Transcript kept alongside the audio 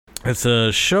It's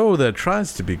a show that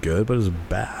tries to be good, but is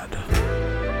bad.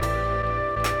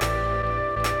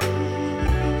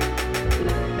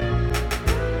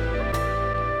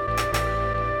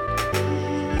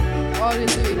 Vad är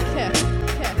det du är?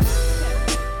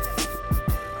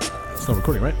 It's not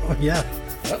recording, right? Oh, yeah.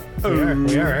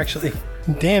 We are actually.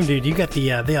 Damn, dude, you got the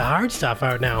hard stuff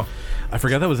out now. I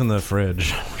forgot that was in the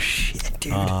fridge. Oh, shit,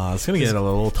 dude. It's gonna get a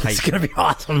little tight. It's gonna be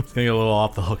awesome. It's gonna get a little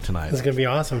off the hook tonight. It's gonna be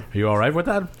awesome. Are you all right with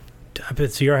that?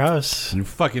 It's your house. You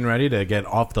fucking ready to get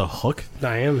off the hook?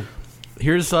 I am.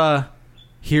 Here's my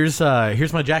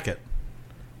jacket.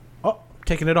 Oh,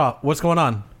 taking it off. What's going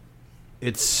on?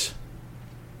 It's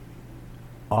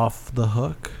off the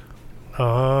hook.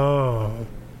 Oh.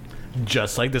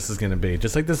 Just like this is gonna be.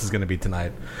 Just like this is gonna be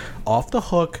tonight. Off the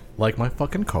hook, like my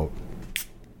fucking coat.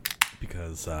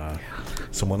 Because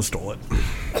someone stole it.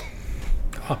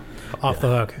 Off the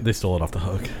hook. They stole it off the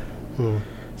hook.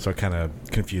 So it kind of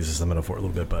confuses the metaphor a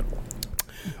little bit, but...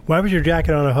 Why was your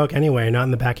jacket on a hook anyway, not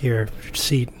in the back of your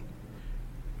seat?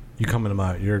 You come into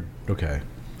my... You're... Okay.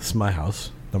 This is my house,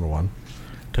 number one.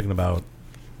 Talking about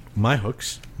my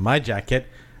hooks, my jacket.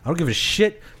 I don't give a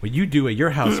shit what you do at your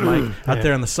house, Mike, out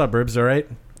there in the suburbs, all right?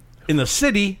 In the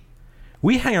city,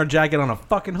 we hang our jacket on a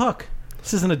fucking hook.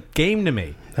 This isn't a game to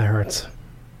me. That hurts.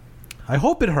 I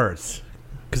hope it hurts,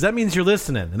 because that means you're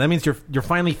listening, and that means you're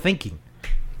finally thinking,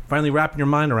 finally wrapping your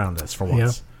mind around this for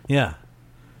once. Yeah.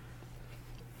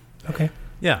 Okay.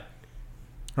 Yeah.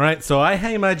 All right, so I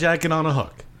hang my jacket on a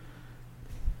hook.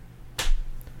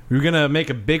 We're going to make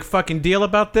a big fucking deal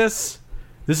about this?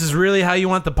 This is really how you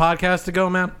want the podcast to go,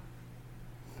 man?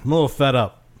 I'm a little fed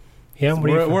up. Yeah,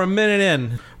 We're a minute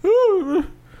in. Ooh,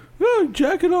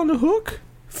 jacket on the hook?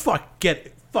 Fuck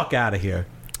out of here.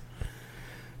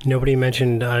 Nobody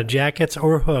mentioned jackets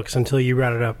or hooks until you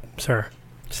brought it up, sir.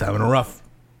 Just having a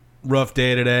rough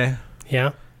day today.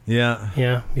 Yeah? Yeah.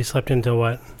 Yeah. You slept until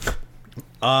what?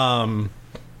 Probably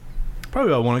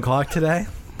about 1 o'clock today.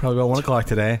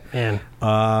 Man.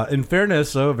 In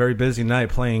fairness, though, a very busy night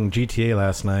playing GTA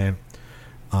last night.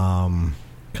 Kind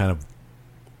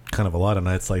of a lot of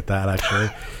nights like that, actually.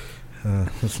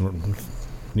 It's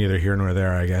neither here nor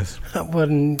there, I guess.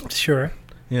 Well, sure.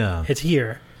 Yeah. It's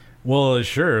here. Well,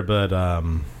 sure, but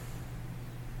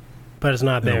it's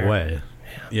not in there. a way.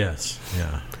 Yes.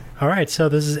 Yeah. All right, so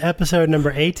this is episode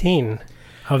number 18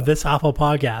 of This Awful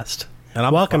Podcast.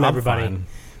 And Welcome, I'm everybody. fine.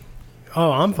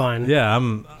 Oh, I'm fine. Yeah,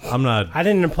 I'm not. I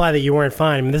didn't imply that you weren't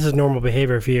fine. I mean, this is normal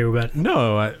behavior for you, but...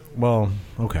 No, well,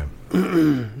 okay.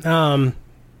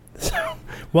 So,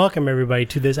 welcome, everybody,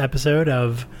 to this episode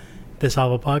of This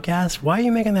Awful Podcast. Why are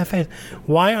you making that face?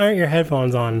 Why aren't your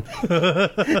headphones on?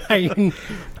 Are you...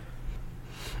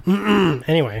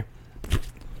 Anyway.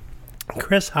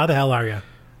 Chris, how the hell are you?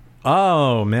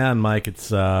 Oh man, Mike, it's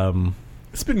been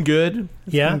good.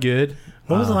 It's been good.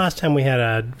 When was the last time we had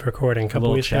a recording? A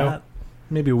couple weeks ago?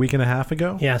 Maybe a week and a half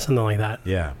ago. Yeah, something like that.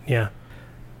 Yeah. Yeah.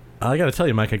 I got to tell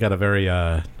you, Mike, I got a very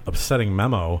upsetting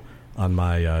memo on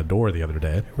my door the other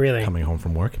day. Really? Coming home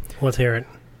from work. Let's hear it.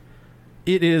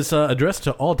 It is addressed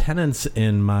to all tenants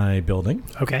in my building.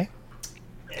 Okay.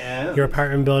 Your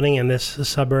apartment building in this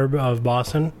suburb of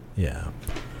Boston? Yeah.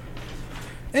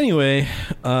 Anyway,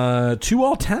 to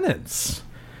all tenants,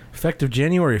 effective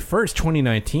January 1st,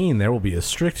 2019, there will be a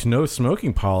strict no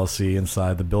smoking policy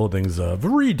inside the buildings of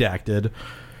Redacted.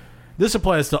 This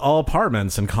applies to all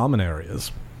apartments and common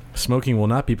areas. Smoking will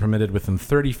not be permitted within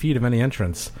 30 feet of any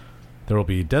entrance. There will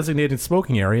be a designated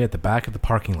smoking area at the back of the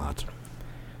parking lot.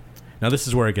 Now, this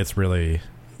is where it gets really...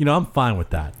 I'm fine with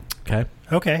that, okay?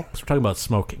 Okay. So we're talking about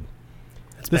smoking.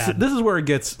 This This is where it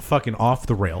gets fucking off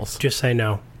the rails. Just say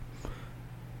no.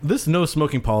 This no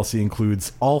smoking policy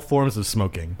includes all forms of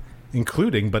smoking,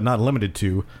 including but not limited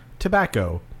to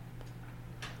tobacco,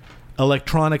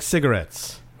 electronic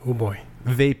cigarettes, Oh, boy.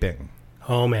 vaping,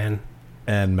 Oh, man.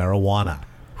 and marijuana.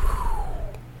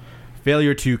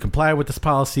 Failure to comply with this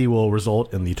policy will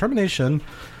result in the termination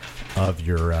of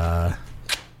your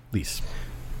lease.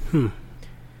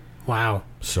 Wow.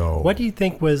 So, What do you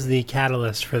think was the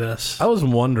catalyst for this? I was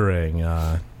wondering,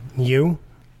 You?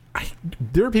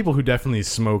 there are people who definitely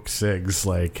smoke cigs.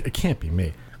 Like, it can't be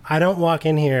me. I don't walk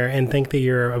in here and think that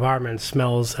your apartment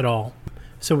smells at all.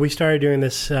 So we started doing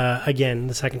this again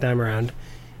the second time around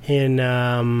in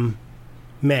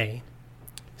May.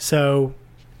 So,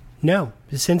 no.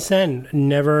 Since then,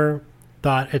 never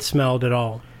thought it smelled at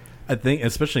all. I think,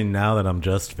 especially now that I'm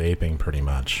just vaping pretty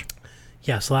much.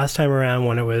 Yes, last time around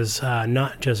when it was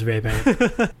not just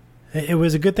vaping. It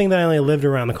was a good thing that I only lived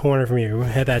around the corner from you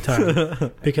at that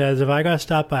time. Because if I got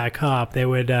stopped by a cop, they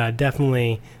would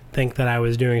definitely think that I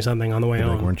was doing something on the way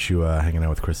Like, home. weren't you hanging out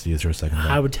with Christie's for a second?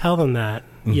 I would tell them that,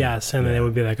 yes, and then Yeah. they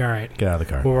would be like, all right, Get out of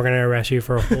the car. well, we're going to arrest you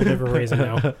for a whole different reason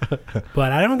now.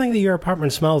 But I don't think that your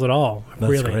apartment smells at all.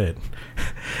 That's really. great.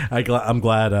 I'm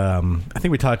glad. I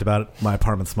think we talked about my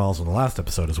apartment smells in the last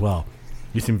episode as well.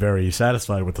 You seem very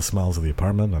satisfied with the smells of the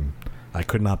apartment, and I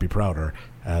could not be prouder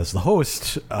as the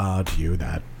host to you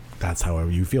that that's how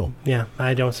you feel. Yeah,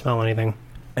 I don't smell anything.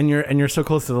 And you're so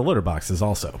close to the litter boxes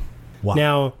also. Wow.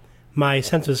 Now, my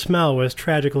sense of smell was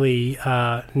tragically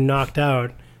knocked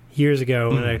out years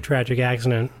ago in a tragic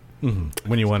accident.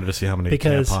 When you wanted to see how many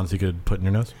Because- tampons you could put in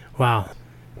your nose, Wow,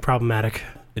 problematic.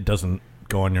 it doesn't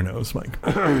go on your nose, Mike.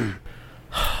 All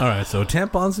right, so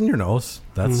tampons in your nose.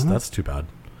 That's too bad.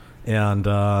 And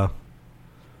why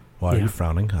are Yeah. you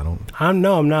frowning? I don't.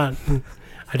 No, I'm not.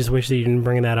 I just wish that you didn't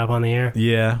bring that up on the air.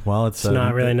 Yeah, well, it's It's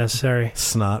not really necessary.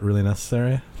 It's not really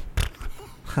necessary.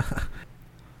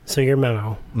 So your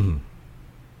memo.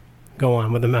 Go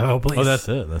on with the memo, please. Oh, that's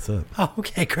it. That's it. Oh,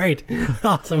 okay, great.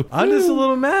 Awesome. I'm just a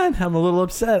little mad. I'm a little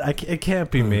upset. It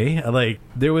can't be me. Like,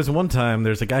 there was one time,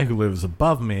 there's a guy who lives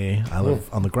above me. I live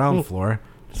on the ground floor,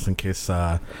 just in case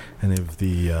any of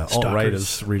the alt-right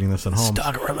is reading this at home.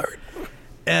 Stalker alert.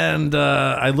 And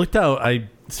I looked out. I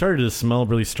started to smell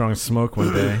really strong smoke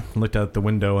one day. Looked out the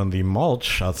window, and the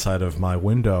mulch outside of my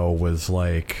window was,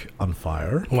 like, on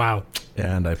fire. Wow.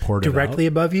 And I poured Directly it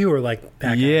above you or like out.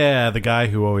 back? Yeah, the guy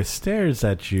who always stares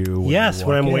at you. Yes,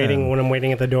 when I'm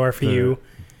waiting at the door for The you.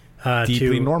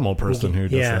 Deeply normal person who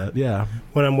does that. Yeah.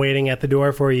 When I'm waiting at the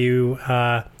door for you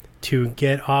to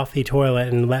get off the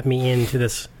toilet and let me into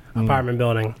this apartment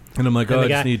building. And I'm like, And oh, the I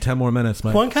just guy- need 10 more minutes,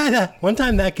 man. One time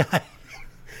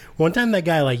that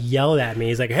guy like yelled at me.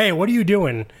 He's like, "Hey, what are you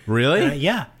doing?" Really?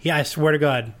 Yeah, I swear to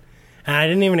God. And I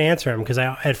didn't even answer him because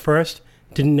I at first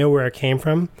didn't know where it came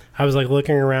from. I was like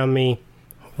looking around me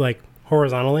like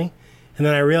horizontally, and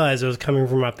then I realized it was coming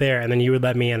from up there, and then you would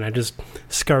let me in. I just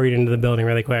scurried into the building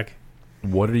really quick.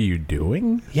 What are you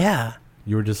doing? Yeah.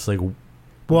 You were just like,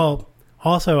 Well,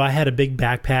 also I had a big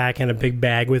backpack and a big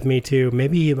bag with me too.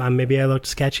 Maybe I looked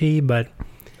sketchy, but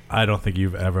I don't think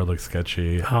you've ever looked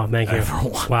sketchy. oh, thank you. Ever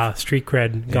once. Wow, street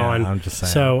cred Yeah, gone. I'm just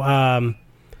saying. So,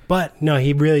 but no,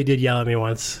 he really did yell at me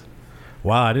once.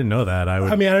 Wow, I didn't know that. I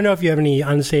I mean, I don't know if you have any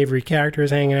unsavory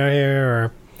characters hanging out here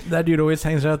or that dude always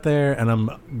hangs out there, and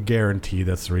I'm guaranteed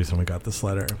that's the reason we got this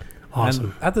letter.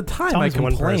 awesome. And at the time, It's I always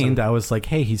one complained. person. I was like,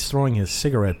 "Hey, he's throwing his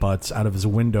cigarette butts out of his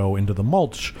window into the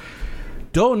mulch."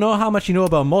 Don't know how much you know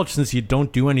about mulch since you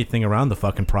don't do anything around the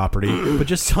fucking property. But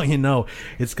just so you know,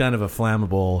 it's kind of a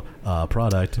flammable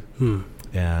product,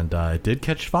 and it did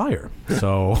catch fire.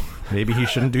 So maybe he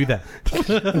shouldn't do that.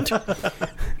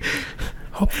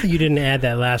 Hopefully you didn't add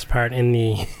that last part in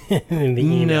the in the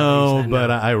email. No, you sent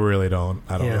but out. I really don't.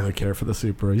 I don't Yeah. really care for the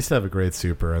super. I used to have a great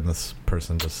super, and this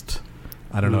person just,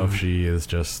 I don't know if she is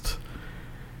just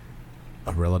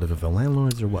a relative of the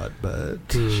landlords or what, but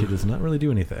she does not really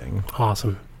do anything.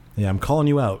 Awesome. Yeah, I'm calling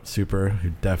you out, super, who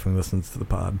definitely listens to the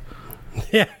pod.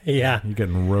 Yeah, yeah. You're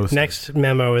getting roasted. Next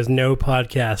memo is no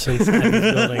podcast inside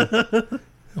this building.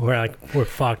 We're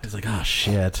fucked. It's like, oh,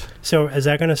 shit. So is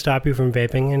that going to stop you from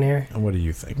vaping in here What do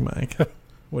you think, Mike?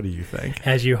 What do you think?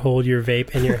 as you hold your vape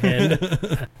in your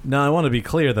hand? No, I want to be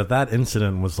clear that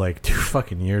incident was like 2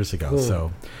 fucking years ago,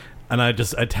 so... And I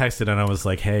texted and I was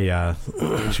like, hey,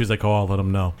 she was like, oh, I'll let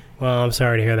him know. Well, I'm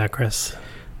sorry to hear that, Chris.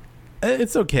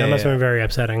 It's okay. That must have been very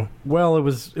upsetting. Well, it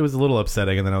was a little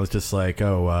upsetting, and then I was just like,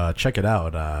 oh, check it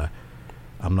out.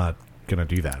 I'm not gonna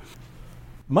do that.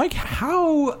 Mike,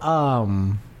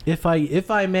 how, if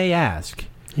I may ask,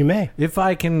 You may. if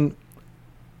I can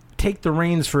take the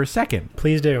reins for a second,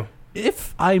 Please do.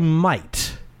 if I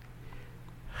might,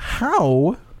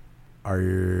 how are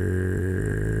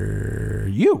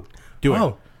you doing?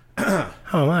 Oh.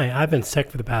 How am I? I've been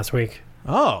sick for the past week.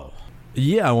 Oh.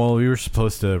 Yeah, well, we were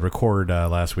supposed to record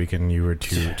last week, and you were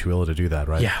too ill to do that,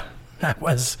 right? Yeah, that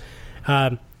was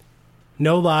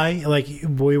no lie. Like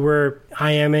we were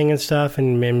IMing and stuff,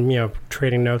 and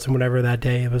trading notes and whatever that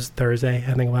day. It was Thursday,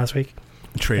 I think, last week.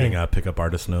 Trading pickup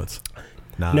artist notes.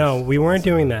 Nah, No, we weren't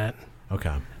doing that.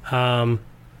 Okay.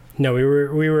 No, we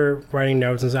were writing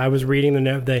notes, and I was reading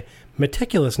the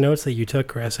meticulous notes that you took,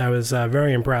 Chris. I was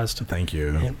very impressed. Thank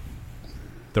you. Yeah.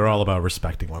 They're all about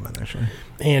respecting women, actually.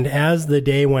 And as the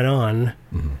day went on,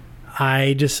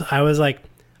 I was like,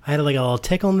 I had like a little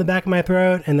tickle in the back of my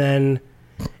throat, and then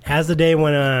as the day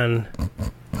went on,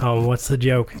 oh, what's the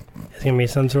joke? It's gonna be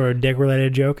some sort of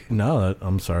dick-related joke. No,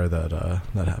 I'm sorry that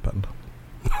happened.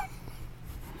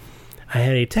 I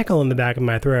had a tickle in the back of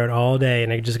my throat all day,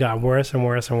 and it just got worse and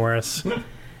worse and worse.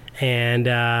 And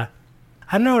I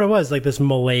I don't know what it was. Like this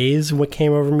malaise what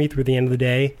came over me through the end of the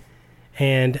day,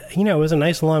 and it was a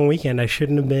nice long weekend. I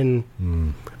shouldn't have been.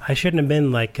 I shouldn't have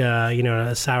been like in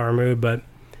a sour mood, but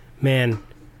man,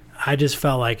 I just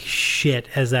felt like shit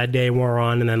as that day wore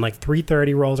on, and then like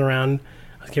 3:30 rolls around.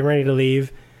 I was getting ready to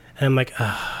leave, and I'm like,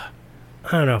 I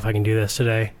don't know if I can do this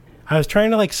today. I was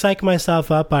trying to like psych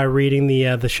myself up by reading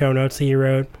the show notes that you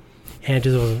wrote, and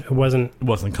it wasn't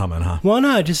coming, huh? Well, no,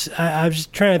 I was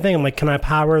just trying to think. I'm like, can I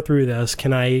power through this?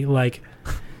 Can I like?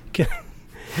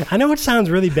 I know it sounds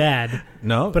really bad.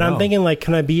 No, but I'm thinking like,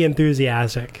 can I be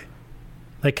enthusiastic?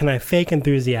 Like, can I fake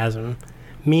enthusiasm?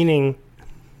 Meaning,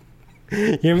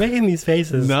 you're making these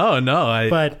faces. No,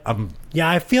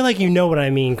 I feel like you know what I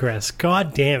mean, Chris.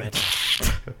 God damn it.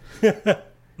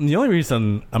 The only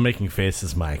reason I'm making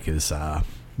faces, Mike, is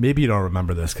maybe you don't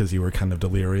remember this because you were kind of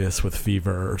delirious with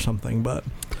fever or something, but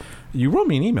you wrote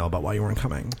me an email about why you weren't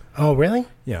coming. Oh, really?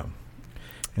 Yeah.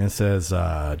 And it says,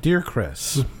 Dear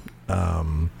Chris,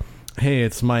 hey,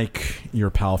 it's Mike, your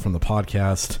pal from the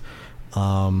podcast.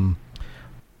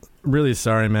 Really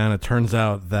sorry, man. It turns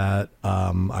out that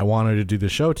I wanted to do the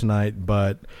show tonight,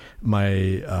 but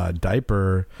my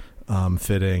diaper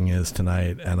fitting is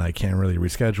tonight, and I can't really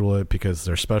reschedule it because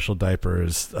they're special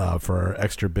diapers for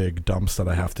extra big dumps that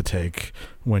I have to take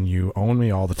when you own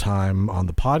me all the time on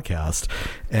the podcast,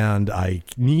 and I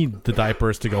need the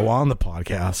diapers to go on the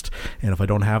podcast, and if I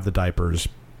don't have the diapers,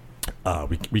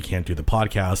 we can't do the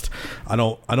podcast. I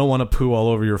don't want to poo all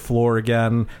over your floor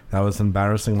again. That was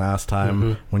embarrassing last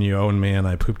time when you owned me and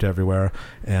I pooped everywhere.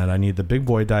 And I need the big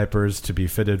boy diapers to be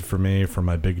fitted for me for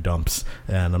my big dumps.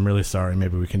 And I'm really sorry.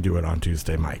 Maybe we can do it on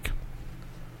Tuesday, Mike.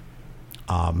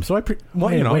 So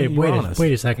wait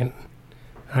a second.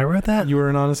 I wrote that. You were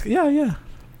an honest. Yeah.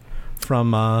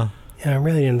 From. I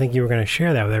really didn't think you were going to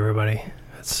share that with everybody.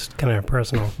 That's kind of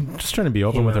personal. Just trying to be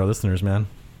open with our listeners, man.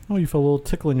 Oh, you felt a little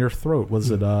tickle in your throat.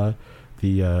 Was it the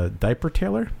diaper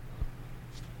tailor?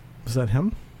 Was that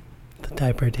him? The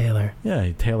diaper tailor. Yeah,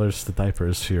 he tailors the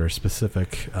diapers to your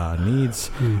specific needs,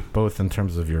 both in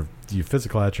terms of your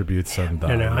physical attributes and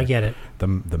I get it.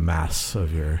 The mass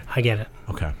of your. I get it.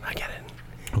 Okay. I get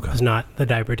it. Okay. It's not the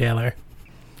diaper tailor.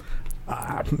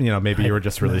 Maybe you were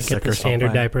just really sick or something.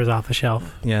 Standard diapers off the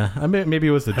shelf. Yeah, maybe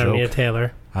it was a joke. I don't need a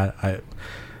tailor.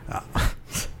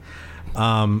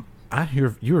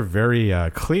 You were very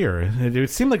clear. It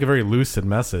seemed like a very lucid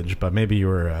message, but maybe you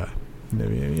were,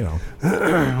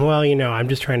 Well, I'm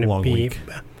just trying to be. Week.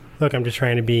 Look, I'm just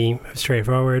trying to be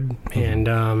straightforward, and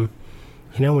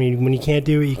when you can't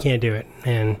do it, you can't do it,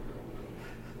 and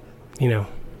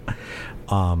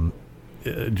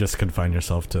just confine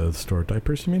yourself to store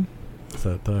diapers. You mean? Is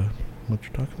that what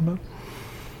you're talking about?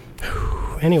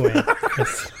 Anyway.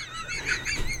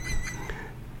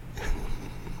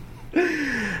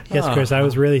 Yes, Chris, I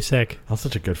was really sick. I was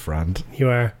such a good friend. You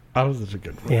are. I was such a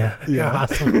good friend. Yeah.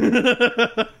 Awesome. You're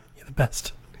the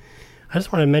best. I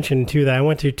just want to mention, too, that I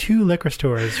went to 2 liquor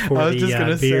stores for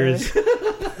the beers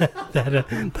that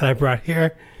I brought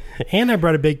here. And I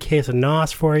brought a big case of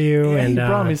NOS for you. Yeah, and you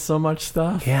brought me so much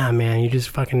stuff. Yeah, man, you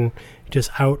just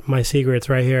out my secrets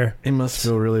right here. It must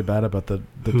feel really bad about the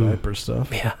diaper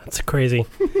stuff. Yeah, it's crazy.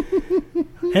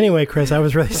 Anyway, Chris, I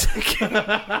was really sick.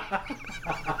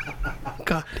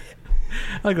 God.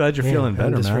 I'm glad you're feeling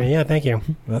better, man. Yeah, thank you.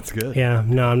 That's good. Yeah,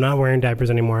 no, I'm not wearing diapers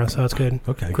anymore, so it's good.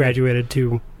 Okay. Graduated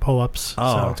to pull-ups,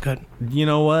 so it's good. You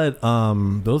know what?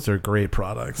 Those are great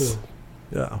products. Ooh.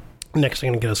 Yeah. Next, I'm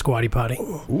gonna get a squatty potty.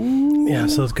 Ooh. Yeah,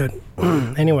 so it's good.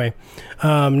 Anyway,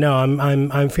 no,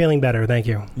 I'm feeling better. Thank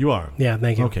you. You are. Yeah,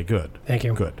 thank you. Okay, good. Thank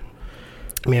you. Good.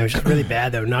 I mean, it was just really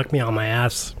bad though. It knocked me on my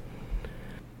ass.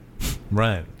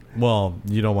 Right. Well,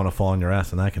 you don't want to fall on your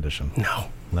ass in that condition. No.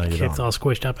 No, you Kid's don't. all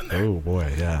squished up in there. Oh boy,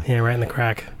 yeah. Yeah, right in the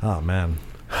crack. Oh man.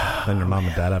 Then your mom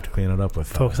and dad have to clean it up with.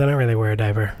 Folks, I don't really wear a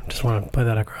diaper. Just want to put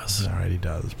that across. All right, he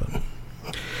does, but.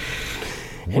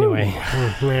 Anyway,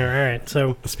 all right.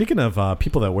 So speaking of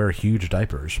people that wear huge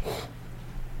diapers,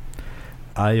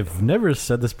 I've never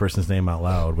said this person's name out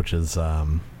loud, which is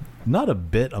not a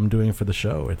bit I'm doing for the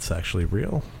show. It's actually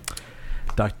real.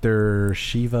 Dr.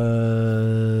 Shiva,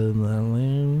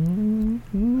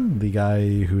 the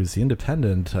guy who's the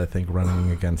independent, I think,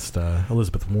 running against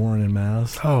Elizabeth Warren in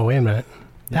Mass. Oh, wait a minute.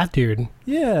 That dude.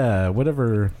 Yeah,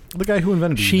 whatever. The guy who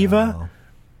invented Shiva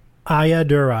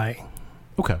Ayyadurai.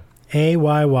 Okay.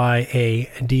 Ayyadurai.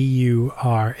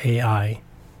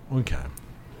 Okay.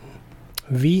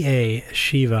 VA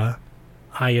Shiva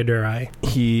Ayyadurai.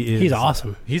 He's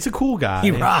awesome. He's a cool guy.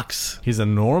 He rocks. He's a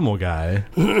normal guy.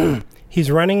 He's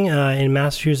running in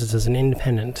Massachusetts as an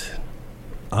independent.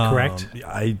 Correct?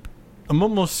 I'm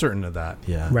almost certain of that.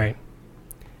 Yeah. Right.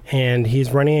 and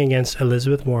he's running against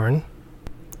Elizabeth Warren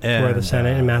for the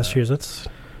Senate in Massachusetts.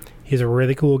 He's a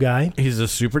really cool guy. He's a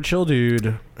super chill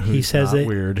dude. He says not that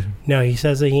weird. No, he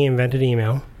says that he invented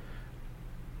email.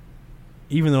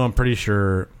 Even though I'm pretty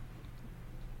sure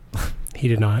He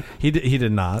did not. he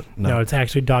did not. No, it's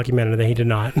actually documented that he did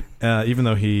not. Even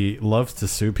though he loves to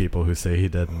sue people who say he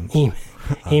didn't.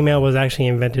 Email was actually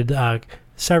invented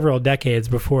several decades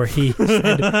before he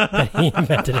said that he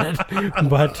invented it.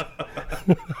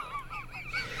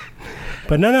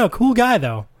 But no, cool guy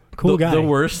though. Cool guy. The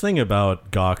worst thing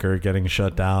about Gawker getting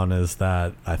shut down is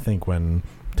that I think when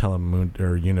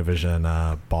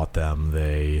Univision bought them,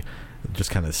 they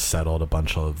just kind of settled a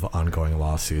bunch of ongoing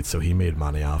lawsuits, so he made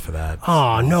money off of that.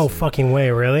 Oh, no fucking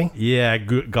way, really? Yeah,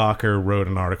 Gawker wrote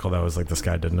an article that was like, this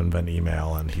guy didn't invent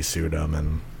email, and he sued him.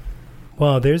 And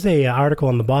well, there's a article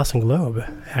in the Boston Globe,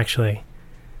 actually,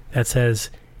 that says,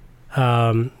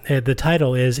 the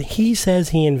title is, "He Says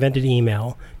He Invented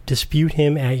Email. Dispute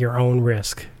Him at Your Own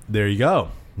Risk." There you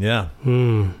go. Yeah.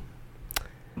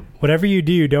 Whatever you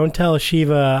do, don't tell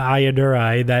Shiva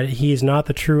Ayyadurai that he's not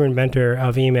the true inventor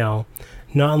of email,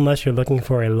 not unless you're looking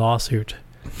for a lawsuit.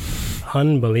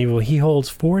 Unbelievable. He holds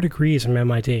 4 degrees from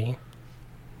MIT.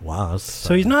 Wow.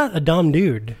 So he's not a dumb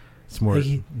dude. It's more.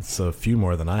 It's a few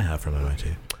more than I have from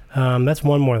MIT. That's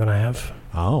one more than I have.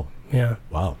 Oh. Yeah.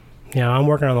 Wow. Yeah, I'm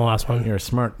working on the last one. You're a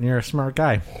smart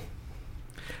guy.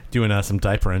 Doing some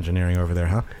diaper engineering over there,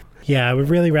 huh? Yeah, I would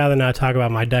really rather not talk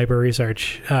about my diaper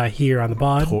research here on the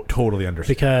pod. Totally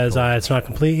understand. Because it's not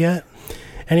complete yet.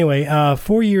 Anyway,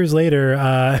 4 years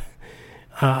later,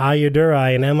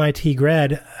 Ayyadurai, an MIT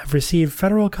grad, have received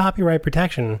federal copyright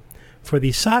protection for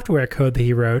the software code that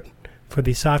he wrote for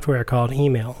the software called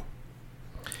email.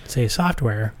 It's a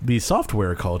software. The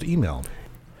software called email.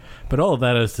 But all of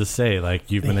that is to say,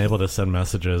 like, you've been able to send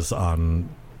messages on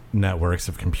networks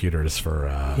of computers for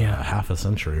half a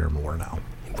century or more now.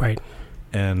 Right.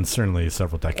 And certainly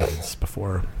several decades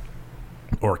before,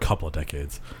 or a couple of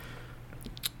decades.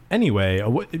 Anyway,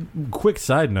 a quick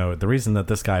side note, the reason that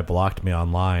this guy blocked me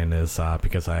online is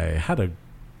because I had a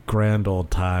grand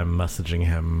old time messaging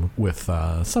him with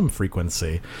some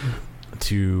frequency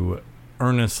to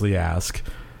earnestly ask,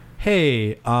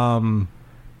 hey,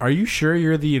 are you sure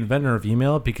you're the inventor of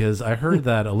email? Because I heard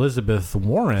that Elizabeth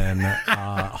Warren,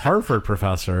 Harvard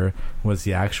professor, was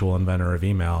the actual inventor of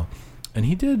email. And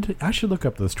he did, I should look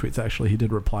up those tweets actually, he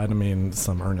did reply to me in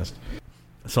some earnest.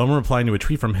 So I'm replying to a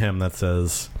tweet from him that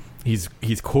says, he's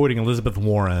quoting Elizabeth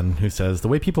Warren, who says, "The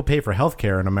way people pay for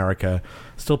healthcare in America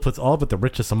still puts all but the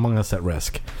richest among us at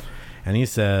risk." And he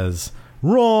says,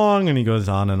 "Wrong," and he goes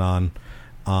on and on.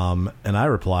 And I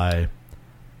reply,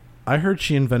 "I heard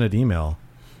she invented email.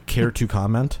 Care to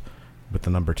comment?" With the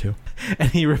number 2.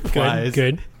 And he replies,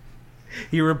 Good.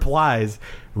 He replies,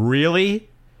 "Really?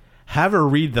 Have her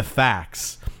read the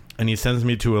facts." And he sends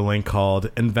me to a link called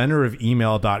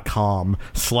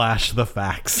inventorofemail.com/the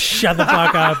facts. Shut the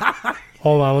fuck up.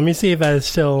 Hold on, let me see if that is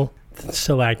still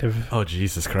active. Oh,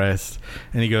 Jesus Christ.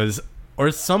 And he goes,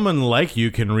 "Or someone like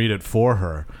you can read it for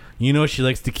her. You know she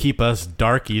likes to keep us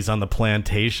darkies on the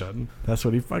plantation." That's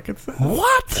what he fucking said.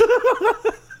 What?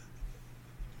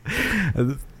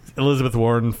 Elizabeth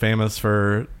Warren, famous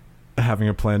for having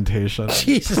a plantation.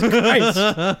 Jesus Christ.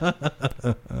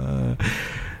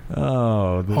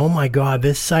 Oh my God,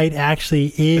 this site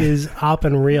actually is up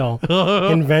and real.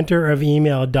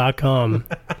 Inventorofemail.com.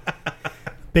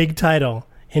 Big title.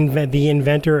 The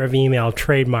inventor of email,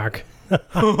 trademark.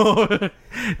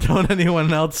 Don't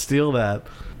anyone else steal that.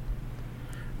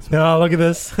 No, look at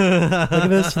this. Look at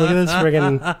this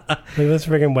friggin'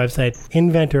 website.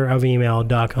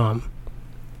 Inventorofemail.com.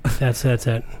 That's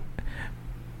it.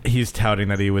 He's touting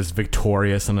that he was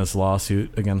victorious in his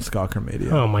lawsuit against Gawker Media.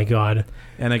 Oh my God.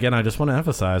 And again, I just want to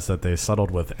emphasize that they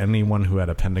settled with anyone who had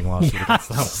a pending lawsuit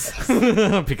against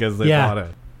them because they bought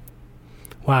it.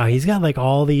 Wow, he's got like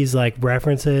all these like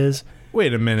references.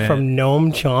 Wait a minute. From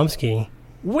Noam Chomsky.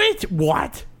 Wait,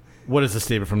 what? What is the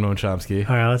statement from Noam Chomsky?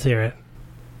 All right, let's hear it.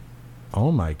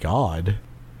 Oh my God.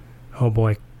 Oh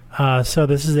boy. So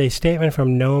this is a statement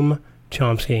from Noam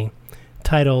Chomsky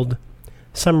titled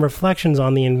 "Some Reflections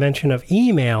on the Invention of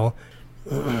Email."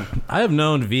 I have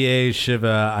known V.A.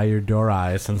 Shiva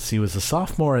Ayyadurai since he was a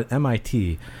sophomore at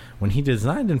MIT when he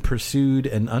designed and pursued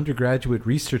an undergraduate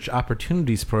research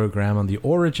opportunities program on the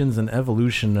origins and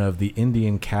evolution of the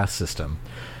Indian caste system.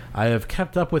 I have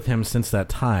kept up with him since that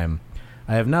time.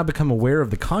 I have now become aware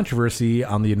of the controversy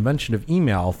on the invention of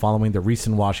email following the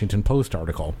recent Washington Post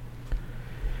article.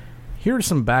 Here are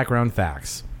some background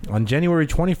facts. On January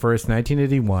 21st,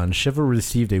 1981, Shiva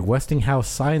received a Westinghouse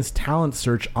Science Talent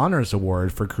Search Honors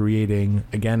Award for creating,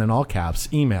 again in all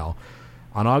caps, email.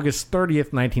 On August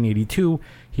 30th, 1982,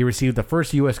 he received the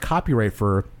first U.S. copyright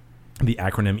for the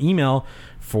acronym email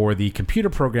for the computer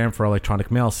program for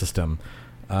electronic mail system.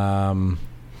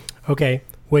 Okay,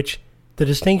 which the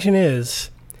distinction is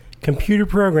computer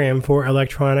program for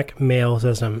electronic mail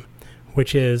system,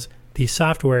 which is the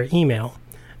software email,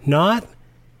 not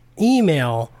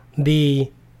email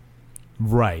the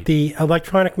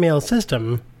electronic mail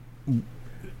system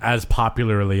as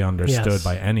popularly understood Yes.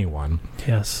 by anyone.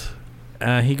 Yes.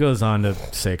 He goes on to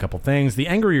say a couple things. The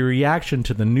angry reaction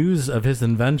to the news of his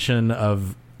invention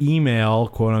of email,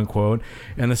 quote unquote,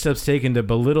 and the steps taken to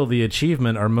belittle the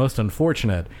achievement are most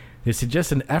unfortunate. They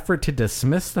suggest an effort to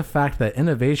dismiss the fact that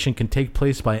innovation can take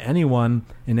place by anyone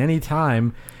in any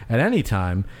time, at any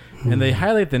time, and they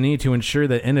highlight the need to ensure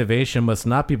that innovation must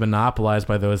not be monopolized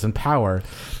by those in power,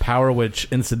 power which,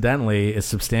 incidentally, is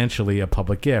substantially a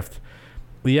public gift.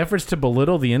 The efforts to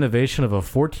belittle the innovation of a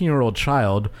 14-year-old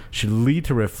child should lead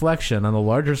to reflection on the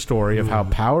larger story of how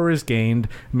power is gained,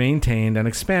 maintained, and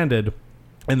expanded,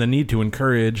 and the need to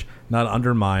encourage, not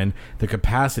undermine, the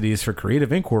capacities for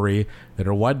creative inquiry that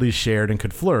are widely shared and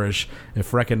could flourish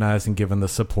if recognized and given the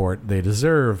support they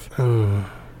deserve.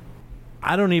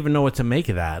 I don't even know what to make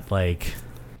of that. Like,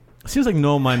 it seems like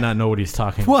Noam might not know what he's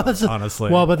talking about,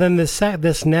 honestly. Well, but then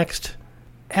this next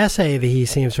essay that he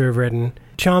seems to have written,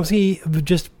 Chomsky,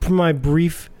 just from my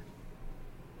brief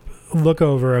look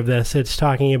over of this, it's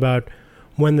talking about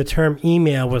when the term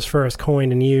email was first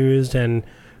coined and used and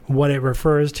what it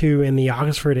refers to in the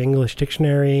Oxford English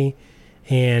Dictionary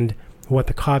and what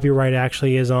the copyright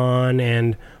actually is on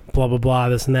and blah, blah, blah,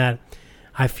 this and that.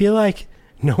 I feel like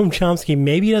Noam Chomsky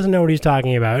maybe doesn't know what he's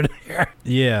talking about.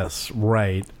 Yes,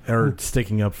 right. Or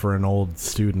sticking up for an old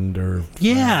student or...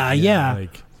 Yeah.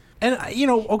 Like, and, you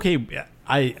know, okay,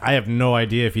 I have no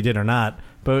idea if he did or not,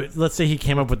 but let's say he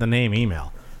came up with the name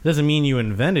email. It doesn't mean you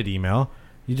invented email.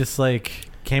 You just, like,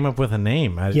 came up with a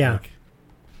name. Yeah. Like,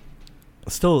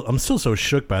 I'm still so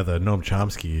shook by the Noam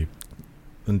Chomsky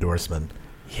endorsement.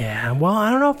 Yeah, well, I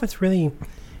don't know if it's really...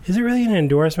 Is it really an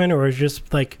endorsement or is it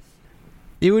just, like...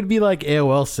 It would be like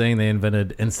AOL saying they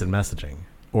invented instant messaging.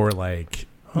 Or, like,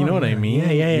 you know what I mean?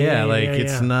 Yeah, like,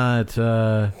 it's not...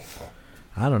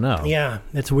 I don't know. Yeah,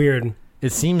 it's weird.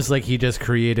 It seems like he just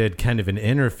created kind of an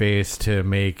interface to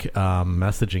make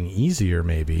messaging easier,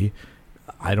 maybe.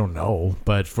 I don't know,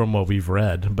 but from what we've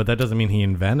read. But that doesn't mean he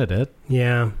invented it.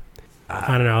 Yeah.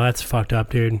 I don't know. That's fucked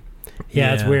up, dude.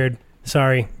 Yeah, it's weird.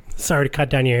 Sorry to cut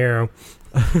down your hero.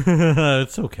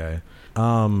 It's okay.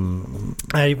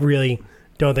 I really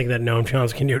don't think that Noam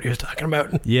Chomsky knew what he was talking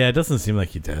about. Yeah, it doesn't seem like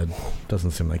he did.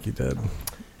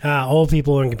 Old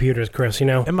people and computers, Chris, you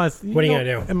know. What are you going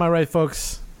to do? Am I right,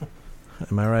 folks?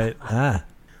 Am I right?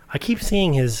 I keep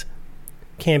seeing his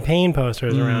campaign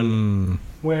posters around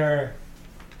where...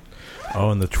 Oh,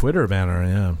 and the Twitter banner,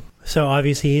 yeah. So,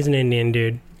 obviously, he's an Indian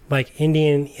dude. Like,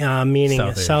 Indian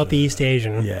meaning Southeast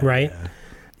Asian, right?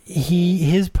 Yeah.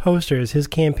 His posters, his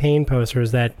campaign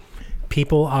posters that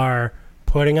people are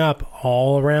putting up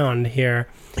all around here.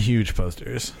 Huge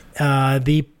posters.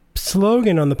 The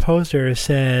slogan on the poster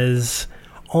says,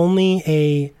 "Only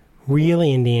a real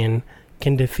Indian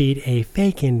can defeat a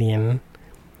fake Indian,"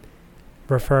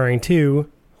 referring to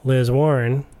Liz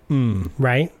Warren,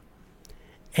 right?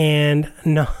 And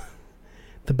no,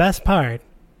 the best part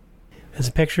is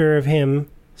a picture of him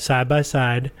side by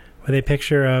side with a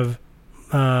picture of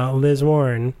Liz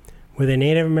Warren with a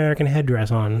Native American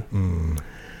headdress on.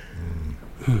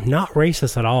 Not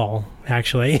racist at all,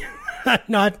 actually.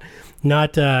 not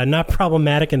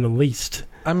problematic in the least.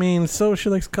 I mean, so she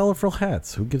likes colorful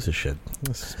hats. Who gives a shit?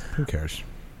 Who cares?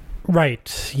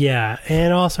 Right. Yeah,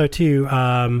 and also too.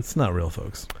 It's not real,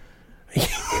 folks.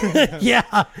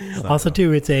 Yeah. Also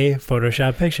too, it's a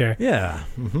Photoshop picture. Yeah.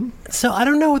 Mm-hmm. So I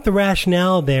don't know what the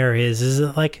rationale there is. Is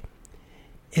it like,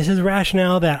 is his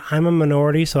rationale that I'm a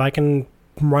minority, so I can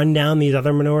run down this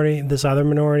other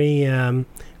minority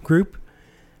group,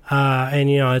 and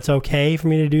you know it's okay for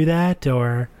me to do that,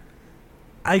 or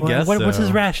I guess what's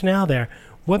his rationale there?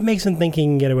 What makes him think he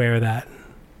can get away with that?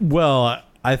 Well,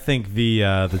 I think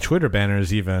the Twitter banner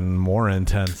is even more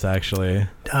intense, actually.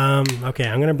 Okay,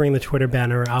 I'm gonna bring the Twitter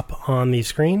banner up on the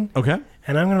screen. Okay.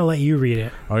 And I'm gonna let you read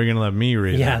it. Oh, you're gonna let me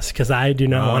read it? Yes, because I do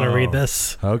not want to read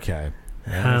this. Okay.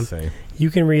 Let's see. You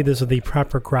can read this with the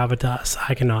proper gravitas.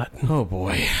 I cannot. Oh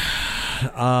boy.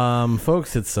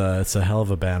 Folks, it's a hell of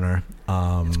a banner.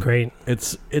 It's great.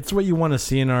 It's what you want to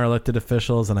see in our elected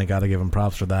officials, and I got to give them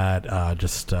props for that.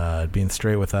 Just being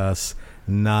straight with us,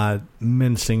 not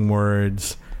mincing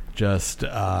words, just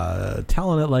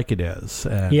telling it like it is.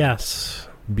 And Yes.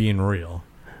 being real.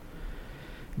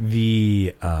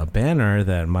 The banner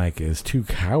that Mike is too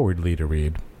cowardly to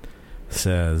read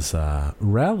says,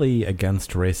 rally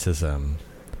against racism.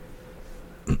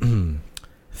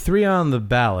 3 on the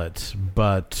ballot,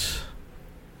 but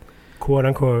Quote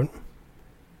unquote.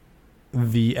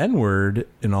 the N-word,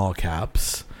 in all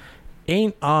caps,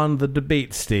 ain't on the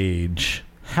debate stage.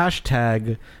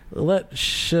 Hashtag let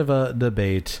Shiva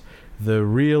debate. The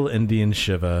real Indian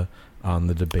Shiva on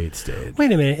the debate stage.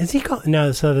 Wait a minute. Is he called?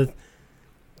 No. So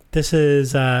this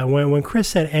is when Chris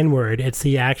said N-word. It's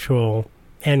the actual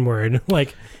N-word.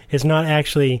 Like it's not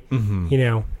actually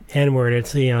N-word.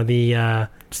 It's the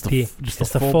it's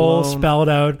the full spelled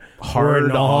out word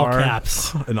in all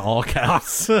caps. In all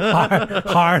caps.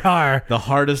 hard R. The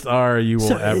hardest R you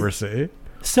will ever see.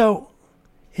 So,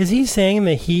 is he saying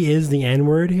that he is the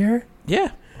N-word here?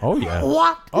 Yeah. Oh yeah.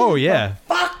 What? Oh yeah.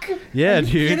 Fuck. Yeah, Are you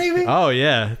dude. kidding me? Oh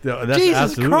yeah. That's Jesus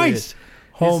absolutely Christ.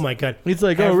 Oh my God. He's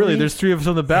like, oh really? There's 3 of us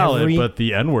on the ballot, every- but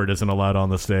the N-word isn't allowed on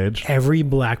the stage. Every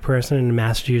black person in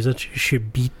Massachusetts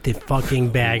should beat the fucking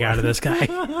bag out of this guy.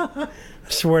 I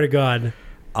swear to God.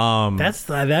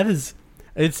 That is.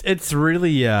 It's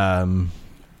really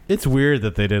it's weird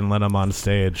that they didn't let him on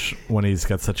stage when he's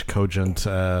got such cogent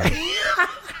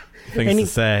things to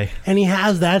say. And he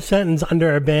has that sentence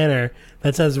under a banner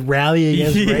that says "Rally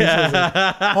against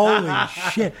racism." Holy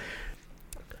shit!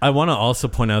 I want to also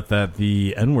point out that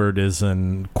the N-word is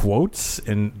in quotes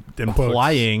and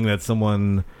implying that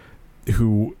someone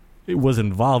who was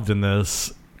involved in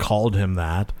this called him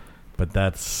that, but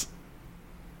that's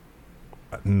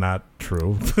not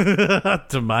true.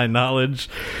 To my knowledge,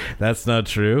 that's not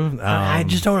true. I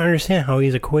just don't understand how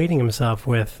he's equating himself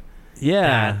with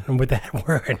with that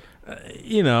word.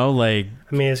 Like,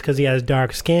 I mean, it's because he has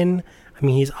dark skin. I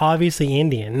mean, he's obviously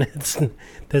Indian.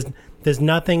 There's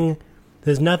nothing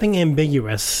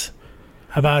ambiguous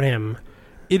about him.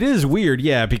 it is weird,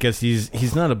 yeah, because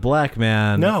he's not a black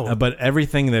man. No. But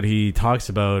everything that he talks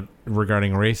about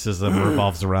regarding racism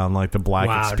revolves around like the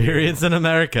black experience in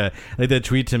America. Like that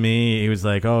tweet to me, he was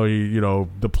like, "Oh, you know,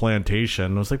 the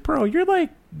plantation." I was like, "Bro, you're like,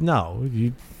 no,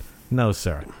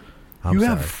 sir. I'm you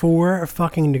sorry. have 4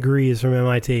 fucking degrees from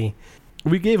MIT."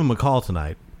 We gave him a call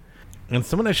tonight, and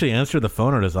someone actually answered the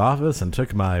phone at his office and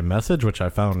took my message, which I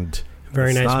found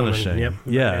Very nice woman. astonishing. Yep.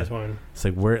 Yeah. Very nice woman. It's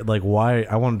like, why?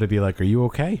 I wanted to be like, "Are you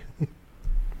okay? Do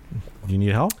you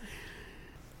need help?"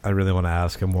 I really want to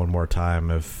ask him one more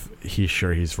time if he's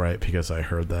sure he's right, because I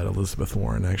heard that Elizabeth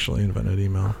Warren actually invented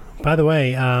email. By the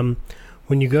way,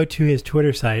 when you go to his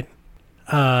Twitter site,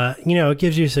 it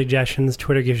gives you suggestions.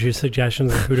 Twitter gives you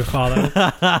suggestions of who to follow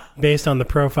based on the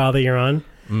profile that you're on.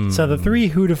 So the 3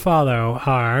 who to follow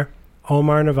are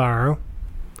Omar Navarro. I'm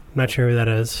not sure who that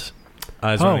is.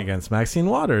 He's running against Maxine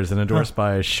Waters and endorsed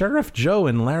by Sheriff Joe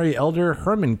and Larry Elder,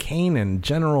 Herman Cain, and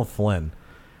General Flynn.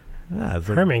 Yeah, it's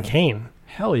like, Herman Cain.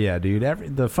 hell yeah, dude.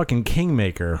 The fucking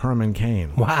kingmaker, Herman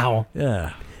Cain. Wow.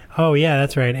 Yeah. Oh, yeah,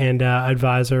 that's right. And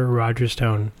advisor Roger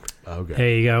Stone. Okay. There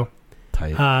you go.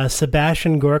 Tight.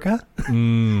 Sebastian Gorka.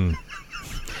 And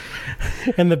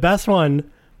the best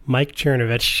one, Mike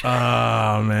Cernovich.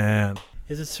 Oh, man.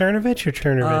 Is it Cernovich or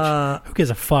Chernovich? Who gives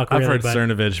a fuck, really? I've heard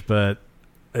Cernovich, but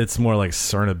it's more like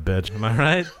Cernabitch. Am I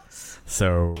right?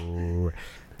 So,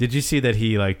 did you see that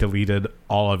he deleted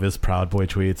all of his Proud Boy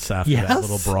tweets after that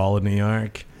little brawl in New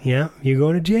York? Yeah, you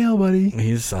going to jail, buddy.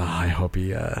 He's. I hope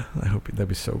that'd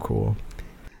be so cool.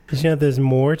 Did you know there's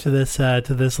more to this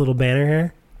little banner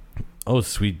here? Oh,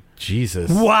 sweet Jesus!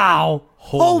 Wow!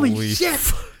 Holy shit!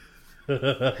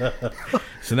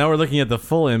 So now we're looking at the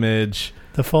full image.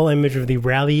 The full image of the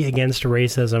Rally Against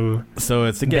Racism. So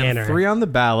it's again banner. 3 on the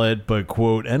ballot, but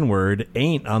quote N-word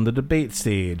ain't on the debate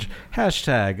stage.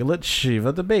 Hashtag let's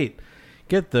Shiva debate.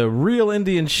 Get the real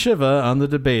Indian Shiva on the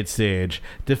debate stage.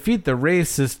 Defeat the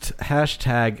racist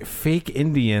hashtag fake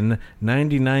Indian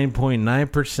 99.9%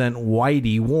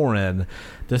 Whitey Warren.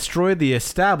 Destroy the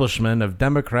establishment of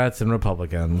Democrats and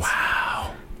Republicans.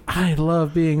 Wow. I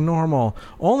love being normal.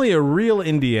 Only a real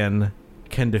Indian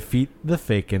can defeat the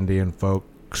fake Indian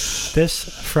folks. This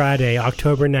Friday,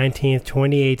 October 19th,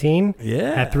 2018,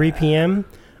 at 3 p.m.,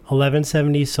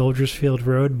 1170 Soldiers Field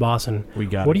Road, Boston.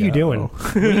 What are you doing?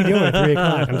 What are you doing at 3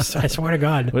 o'clock? I swear to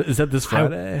God. Is that this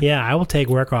Friday? I will take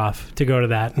work off to go to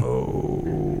that.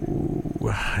 Oh,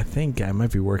 I think I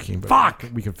might be working. But Fuck!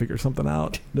 We can figure something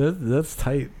out. That's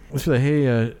tight. Let's be like,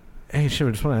 hey, Shiv,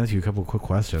 I just want to ask you a couple quick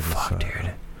questions. Fuck,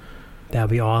 dude. That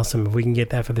would be awesome if we can get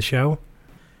that for the show.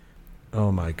 Oh,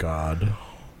 my God.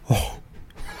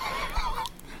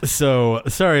 So,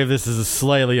 sorry if this is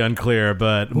slightly unclear,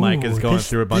 but Mike is going this-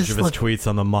 through a bunch this of his look- tweets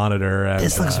on the monitor. And,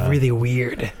 This looks really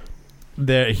weird.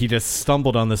 there, he just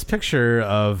stumbled on this picture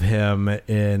of him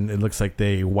in, it looks like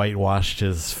they whitewashed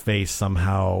his face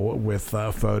somehow with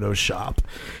Photoshop.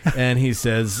 And he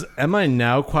says, "Am I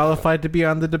now qualified to be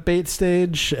on the debate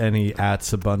stage?" And he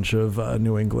ats a bunch of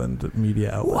New England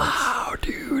media outlets. Wow,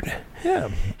 dude. Yeah.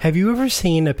 Have you ever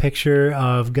seen a picture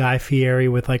of Guy Fieri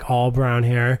with like all brown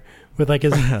hair? With like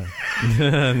his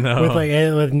No.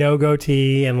 with no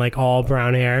goatee and like all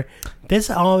brown hair. This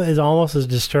all is almost as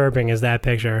disturbing as that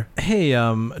picture. Hey,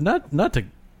 not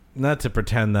to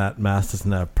pretend that Mass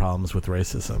doesn't have problems with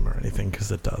racism or anything,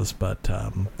 because it does, but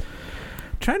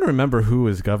trying to remember who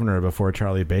was governor before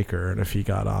Charlie Baker and if he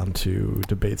got onto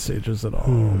debate stages at all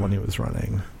when he was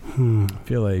running. I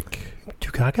feel like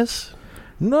Dukakis?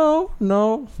 no.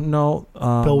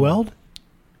 Bill Weld?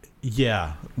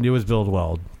 Yeah, it was Bill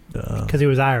Weld. Because he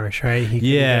was Irish, right? He couldn't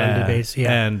get on Yeah, debates.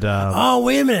 Yeah. and Oh,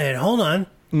 wait a minute. Hold on.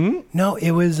 No,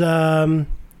 it was Barack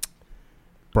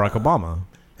Obama.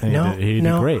 And no, he did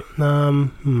no, great. No,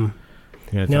 You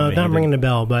gonna tell no, me not he ringing did- the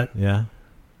bell, but Yeah.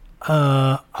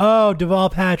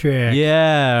 Deval Patrick.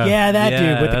 Yeah. Yeah, that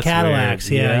dude with the that's Cadillacs.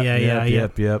 weird. Yeah.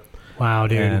 Yep. Wow,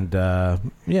 dude. And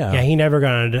yeah, he never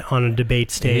got on a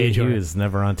debate stage. He or, was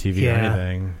never on TV or Yeah.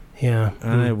 anything. yeah.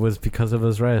 And it was because of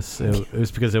his race. It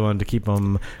was because they wanted to keep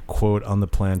him, quote, on the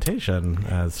plantation,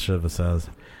 as Shiva says.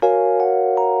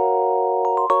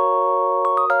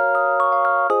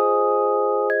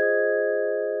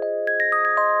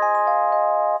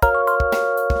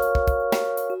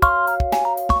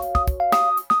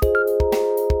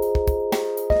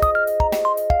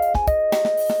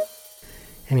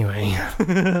 Anyway,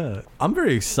 I'm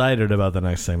very excited about the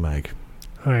next thing, Mike.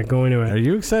 all right, go into Are it.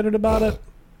 you excited about it?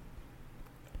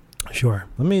 Sure.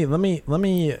 Let me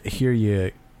hear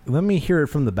you. Let me hear it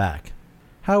from the back.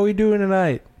 How are we doing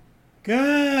tonight?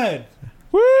 Good.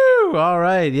 Woo! All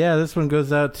right. Yeah, this one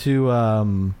goes out to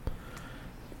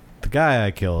the guy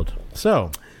I killed.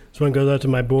 So, This one goes out to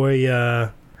my boy.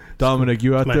 Dominic,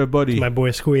 you out my- there, buddy? My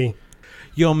boy Squee.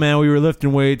 Yo, man, we were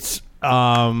lifting weights.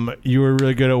 You were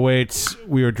really good at weights.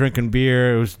 We were drinking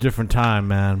beer. It was a different time,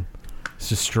 man. It's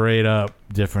just straight up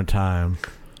different time.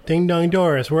 Ding dong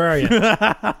Doris, where are you?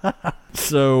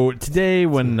 So today,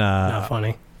 when Not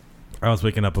funny. I was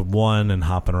waking up at 1 and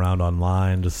hopping around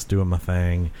online, just doing my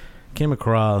thing, came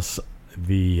across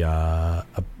the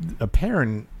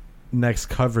apparent next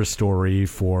cover story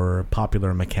for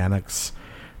Popular Mechanics,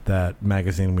 that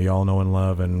magazine we all know and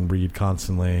love and read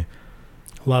constantly.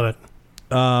 Love it.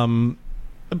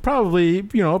 It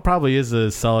probably is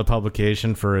a solid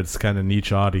publication for its kind of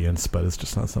niche audience, but it's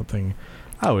just not something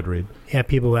I would read. Yeah,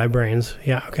 people who have brains.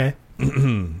 Yeah, okay.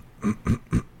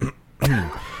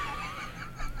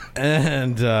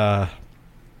 And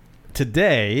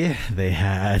today they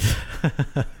had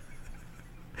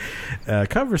a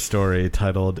cover story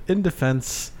titled "In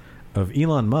Defense of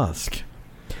Elon Musk,"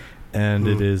 and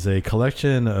it is a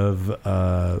collection of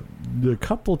a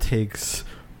couple takes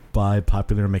by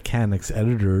Popular Mechanics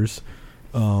editors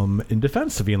in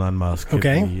defense of Elon Musk,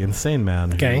 Okay. the insane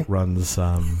man Okay. who runs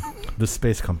the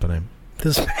space company.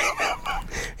 This.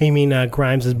 You mean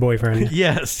Grimes' boyfriend?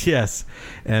 Yes,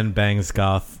 and bangs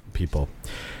goth people.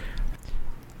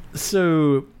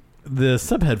 So the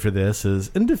subhead for this is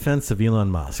 "In Defense of Elon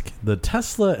Musk, the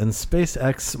Tesla and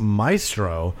SpaceX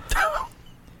maestro."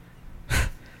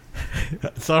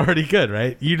 It's already good,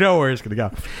 right? You know where it's going to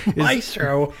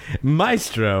go.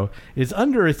 Maestro is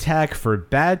under attack for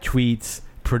bad tweets,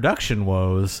 production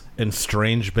woes, and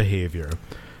strange behavior.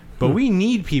 But we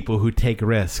need people who take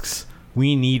risks.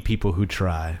 We need people who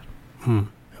try.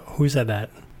 Who said that?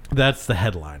 That's the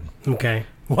headline. Okay.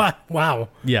 What? Wow.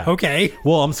 Yeah. Okay.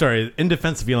 Well, I'm sorry. "In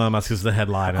Defense of Elon Musk" is the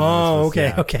headline. and Oh,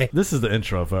 this was- okay. This is the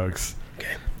intro, folks.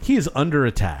 Okay. He is under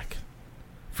attack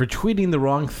for tweeting the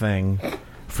wrong thing,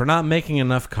 for not making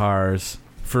enough cars,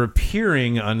 for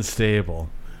appearing unstable.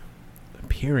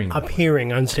 Appearing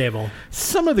unstable.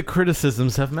 Some of the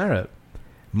criticisms have merit.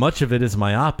 Much of it is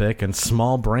myopic and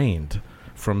small-brained,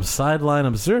 from sideline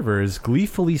observers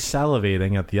gleefully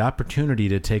salivating at the opportunity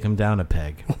to take him down a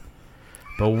peg.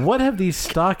 But what have these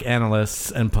stock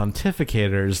analysts and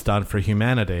pontificators done for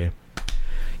humanity?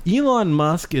 Elon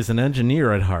Musk is an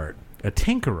engineer at heart, a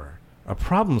tinkerer, a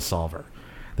problem solver,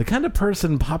 the kind of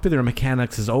person Popular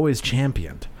Mechanics has always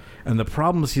championed, and the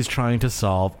problems he's trying to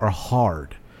solve are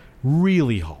hard,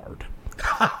 really hard.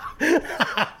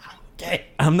 Okay.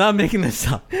 I'm not making this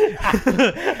up.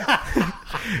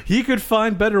 He could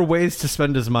find better ways to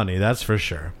spend his money, that's for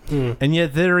sure. And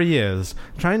yet there he is,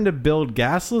 trying to build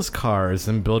gasless cars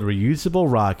and build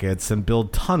reusable rockets and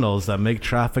build tunnels that make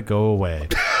traffic go away.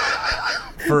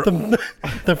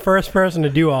 The first person to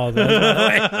do all of this,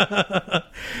 by the way.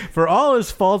 For all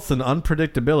his faults and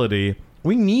unpredictability,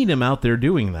 we need him out there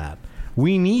doing that.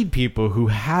 We need people who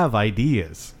have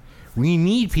ideas. We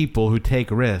need people who take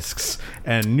risks.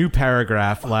 And new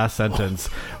paragraph, last sentence.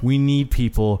 We need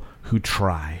people who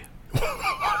try.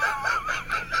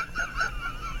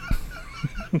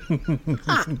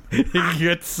 It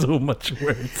gets so much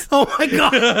worse. Oh my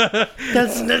god!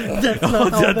 That's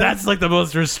not That's like the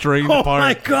most restrained part. Oh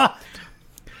my god!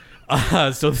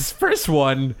 So this first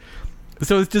one,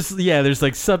 so it's just there's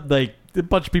like a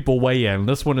bunch of people weigh in.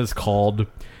 This one is called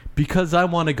 "Because I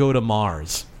Want to Go to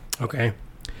Mars." Okay.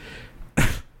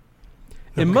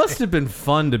 It must have been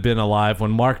fun to have been alive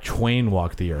when Mark Twain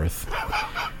walked the earth.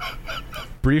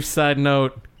 Brief side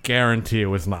note: guarantee it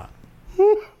was not.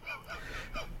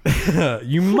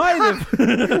 You might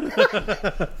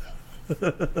have.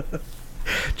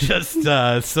 Just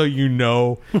so you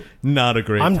know, not a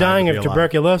great. I'm time dying to be of alive.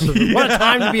 tuberculosis. What a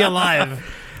time to be alive!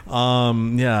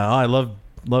 I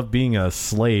love being a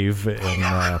slave.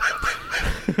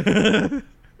 And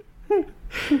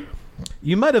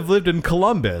you might have lived in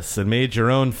Columbus and made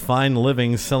your own fine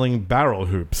living selling barrel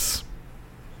hoops.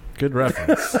 Good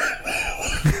reference.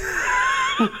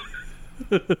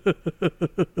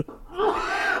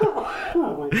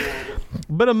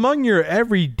 But among your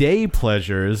everyday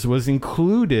pleasures was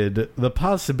included the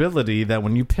possibility that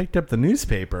when you picked up the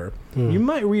newspaper, you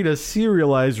might read a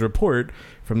serialized report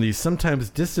from the sometimes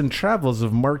distant travels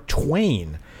of Mark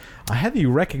Twain, a heavy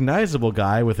recognizable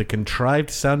guy with a contrived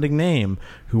sounding name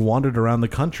who wandered around the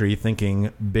country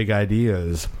thinking big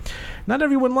ideas. Not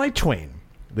everyone liked Twain.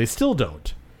 They still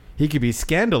don't. He could be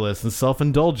scandalous and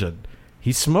self-indulgent.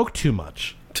 He smoked too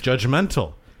much,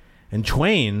 judgmental. And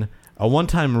Twain, a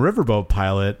one-time riverboat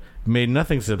pilot, made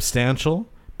nothing substantial,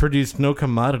 produced no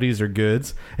commodities or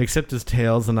goods except his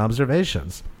tales and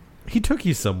observations. He took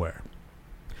you somewhere.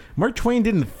 Mark Twain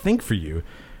didn't think for you,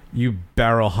 you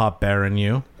barrel hop baron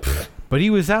you, but he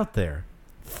was out there,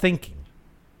 thinking.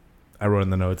 I wrote in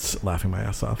the notes, laughing my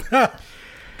ass off.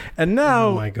 And now,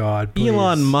 Oh my god! Please.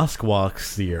 Elon Musk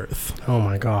walks the earth. Oh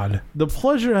my god! The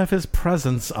pleasure of his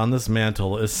presence on this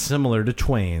mantle is similar to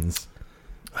Twain's.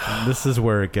 This is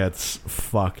where it gets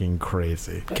fucking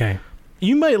crazy. Okay.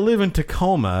 You might live in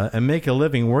Tacoma and make a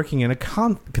living working in a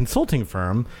consulting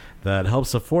firm that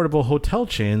helps affordable hotel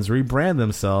chains rebrand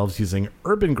themselves using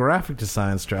urban graphic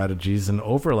design strategies and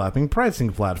overlapping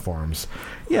pricing platforms.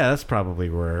 Yeah, that's probably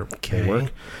where they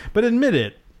work. But admit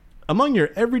it, among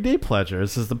your everyday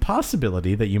pleasures is the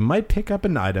possibility that you might pick up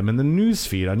an item in the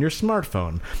newsfeed on your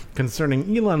smartphone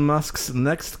concerning Elon Musk's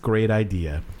next great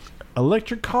idea.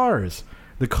 Electric cars,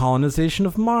 the colonization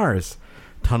of Mars,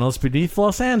 tunnels beneath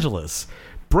Los Angeles,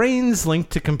 brains linked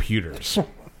to computers.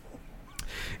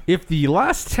 If the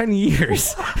last 10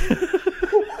 years...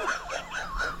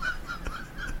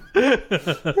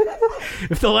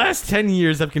 If the last 10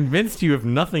 years have convinced you of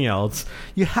nothing else,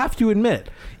 you have to admit,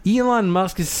 Elon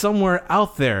Musk is somewhere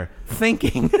out there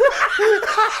thinking. He's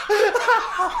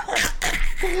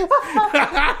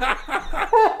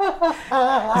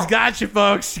got you,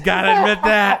 folks. You gotta admit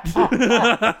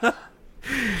that.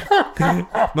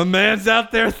 My man's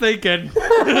out there thinking.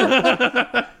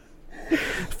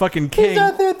 Fucking king. He's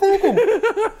out there thinking.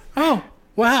 Oh,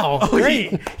 wow. Oh,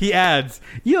 Great. he adds,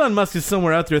 Elon Musk is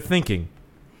somewhere out there thinking.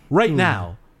 Right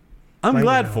now. I'm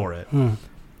glad for it.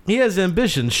 He has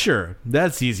ambitions, sure.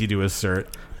 That's easy to assert.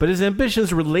 But his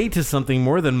ambitions relate to something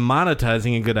more than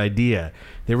monetizing a good idea.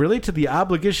 They relate to the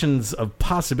obligations of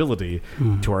possibility,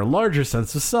 to our larger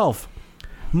sense of self.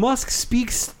 Musk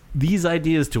speaks these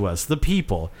ideas to us, the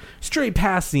people, straight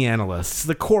past the analysts,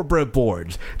 the corporate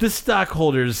boards, the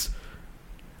stockholders,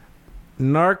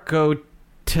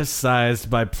 narcoticized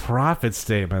by profit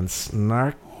statements.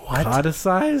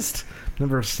 Narcoticized?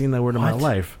 Never seen that word in my What?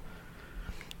 life.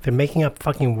 They're making up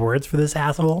fucking words for this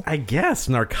asshole? I guess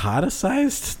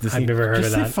narcoticized. I've never heard just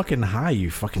of say that. fucking high, you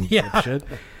fucking Yeah. dipshit.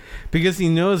 Because he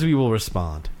knows we will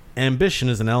respond. Ambition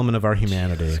is an element of our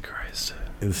humanity. Jesus Christ.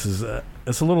 This is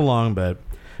it's a little long, but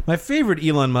my favorite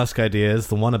Elon Musk idea is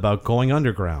the one about going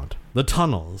underground, the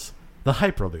tunnels, the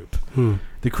Hyperloop,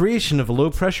 the creation of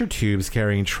low-pressure tubes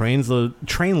carrying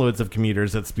trainloads of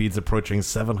commuters at speeds approaching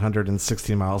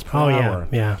 760 miles per hour.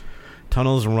 Yeah.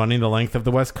 Tunnels running the length of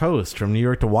the West Coast from New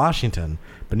York to Washington,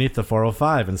 beneath the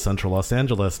 405 in central Los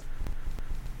Angeles.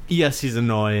 Yes, he's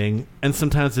annoying, and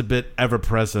sometimes a bit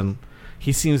ever-present.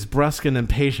 He seems brusque and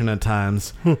impatient at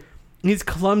times. He's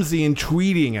clumsy in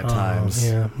tweeting at times.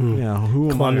 Yeah. Who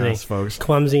among Clumsy. us, folks?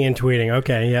 Clumsy and tweeting.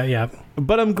 Okay, yeah.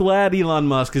 But I'm glad Elon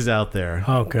Musk is out there.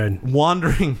 Oh, good.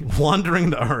 Wandering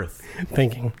the earth.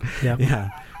 Thinking. Yep.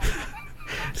 Yeah.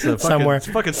 So Somewhere. It's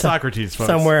fucking Socrates, folks.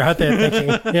 Somewhere out there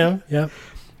thinking. Yeah.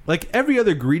 Like every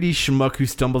other greedy schmuck who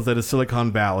stumbles out of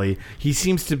Silicon Valley, he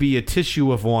seems to be a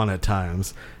tissue of one at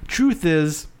times. Truth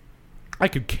is, I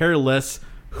could care less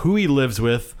who he lives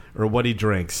with or what he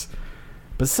drinks.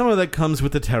 But some of that comes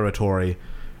with the territory.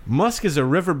 Musk is a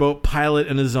riverboat pilot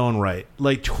in his own right,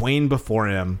 like Twain before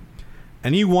him.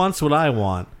 And he wants what I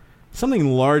want. Something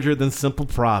larger than simple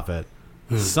profit.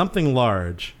 Something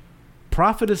large.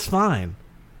 Profit is fine.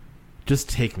 Just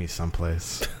take me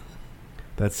someplace.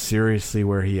 That's seriously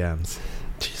where he ends.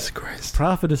 Jesus Christ.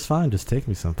 Profit is fine. Just take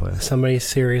me someplace. Somebody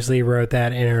seriously wrote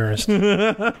that in earnest.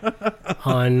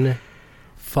 Unfucking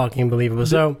believable.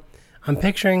 So, I'm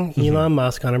picturing Elon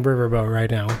Musk on a riverboat right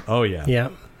now. Oh, yeah. Yeah.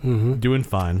 Mm-hmm. Doing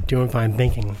fine. Doing fine.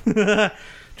 Thinking.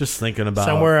 Just thinking about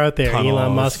Somewhere out there, tunnels.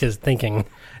 Elon Musk is thinking.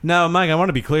 Now, Mike, I want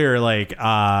to be clear. Like,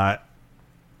 I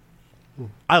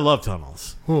love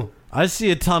tunnels. I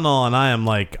see a tunnel and I am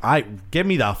like, get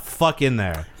me the fuck in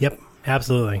there. Yep.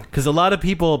 Absolutely. Because a lot of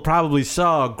people probably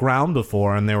saw ground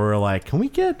before and they were like, can we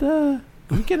get in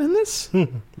this?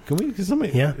 Can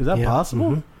somebody? Yeah. Is that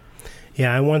possible? Mm-hmm.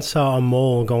 Yeah, I once saw a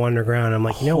mole go underground. I'm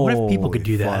like, what if people could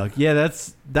do that? Fuck. Yeah,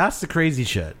 that's the crazy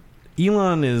shit.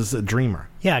 Elon is a dreamer.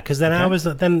 Yeah, because then I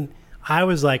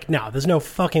was like, no, there's no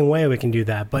fucking way we can do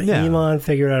that. But Yeah. Elon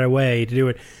figured out a way to do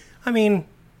it. I mean,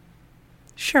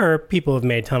 sure, people have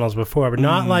made tunnels before, but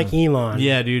not like Elon.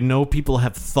 Yeah, dude. No people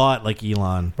have thought like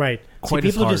Elon. Right. Quite See,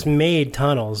 as people hard. just made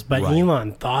tunnels, but Right.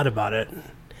 Elon thought about it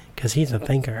because he's a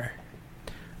thinker.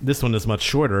 This one is much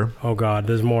shorter. Oh, God,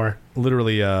 there's more.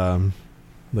 Literally,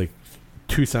 like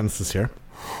 2 sentences here.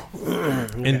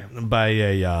 By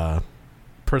a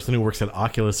person who works at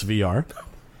Oculus VR,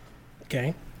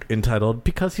 Okay. entitled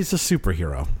 "Because He's a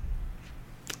Superhero."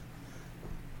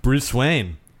 Bruce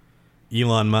Wayne,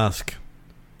 Elon Musk,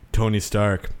 Tony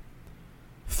Stark.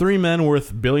 3 men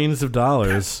worth billions of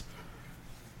dollars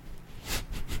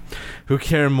who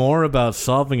care more about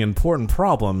solving important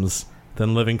problems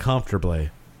than living comfortably.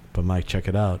 But Mike, check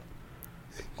it out.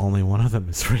 Only one of them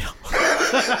is real.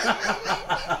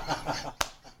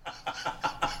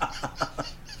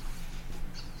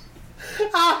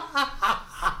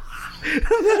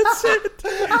 That's it.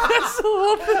 That's the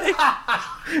whole thing.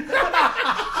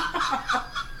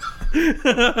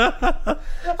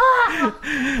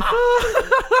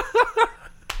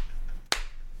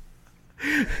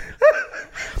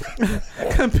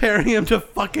 Comparing him to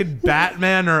fucking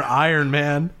Batman or Iron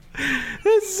Man.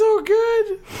 It's so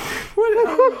good.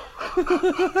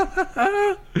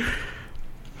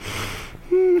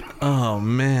 Oh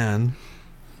man.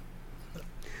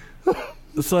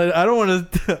 So I don't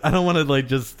want to like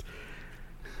just.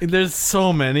 There's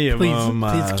so many of them.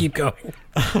 Please keep going.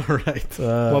 All right.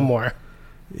 One more.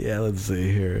 Yeah, let's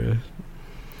see here.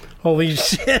 Holy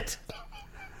shit.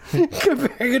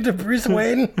 Comparing it to Bruce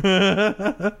Wayne?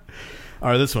 All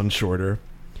right, this one's shorter.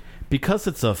 Because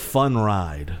it's a fun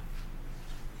ride.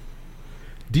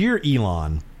 Dear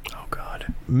Elon. Oh,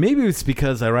 God. Maybe it's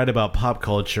because I write about pop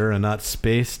culture and not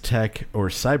space, tech, or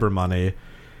cyber money.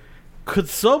 Could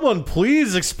someone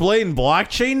please explain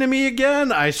blockchain to me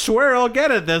again? I swear I'll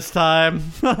get it this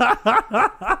time.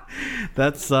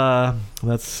 That's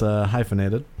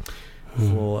hyphenated.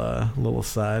 A little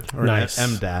side. Or Nice.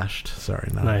 M-dashed. Sorry,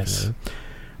 not Nice. hyphenated.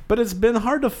 But it's been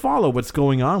hard to follow what's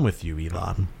going on with you,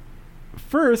 Elon.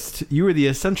 First, you were the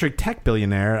eccentric tech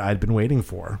billionaire I'd been waiting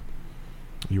for.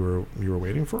 You were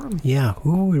waiting for him? Yeah,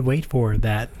 who would wait for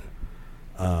that?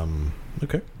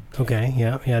 Okay. Okay,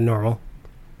 yeah, normal.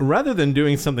 Rather than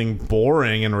doing something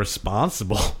boring and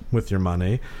responsible with your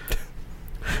money,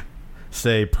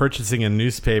 say purchasing a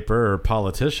newspaper or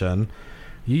politician,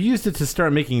 you used it to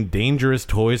start making dangerous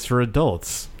toys for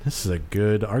adults. This is a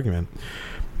good argument.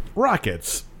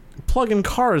 Rockets, plug-in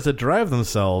cars that drive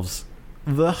themselves,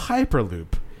 the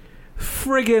Hyperloop,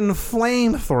 friggin'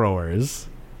 flamethrowers.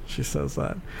 She says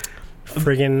that.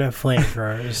 Friggin'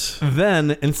 flamethrowers.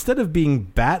 Then, instead of being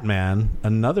Batman,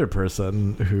 another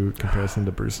person who compares him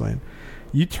to Bruce Wayne,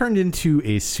 you turned into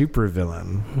a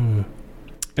supervillain.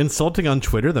 Insulting on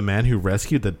Twitter the man who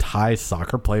rescued the Thai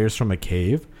soccer players from a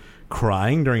cave,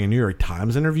 crying during a New York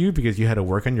Times interview because you had to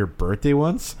work on your birthday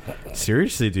once.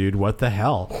 Seriously, dude, what the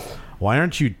hell? Why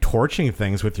aren't you torching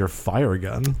things with your fire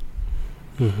gun?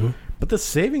 But the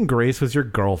saving grace was your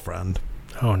girlfriend.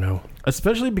 Oh, no.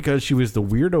 Especially because she was the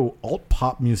weirdo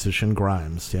alt-pop musician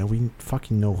Grimes. Yeah, we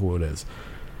fucking know who it is.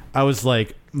 I was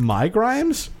like, my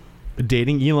Grimes?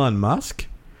 Dating Elon Musk?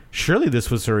 Surely this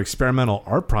was her experimental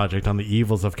art project on the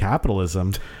evils of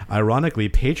capitalism, ironically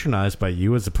patronized by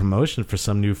you as a promotion for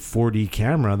some new 4D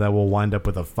camera that will wind up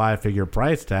with a 5-figure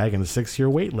price tag and a 6-year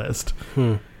wait list.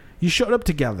 You showed up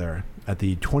together at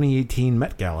the 2018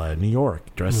 Met Gala in New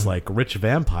York, dressed like rich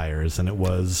vampires, and it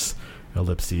was,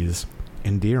 ellipses,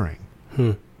 endearing.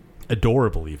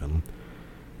 Adorable, even.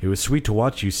 It was sweet to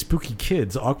watch you spooky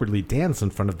kids awkwardly dance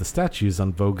in front of the statues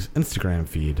on Vogue's Instagram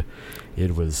feed.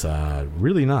 It was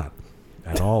really not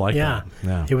at all like that.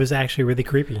 Yeah. It was actually really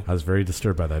creepy. I was very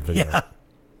disturbed by that video. Yeah.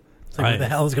 It's like, what the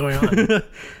hell is going on?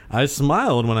 I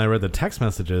smiled when I read the text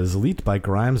messages leaked by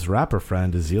Grimes' rapper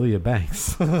friend Azealia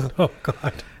Banks. Oh,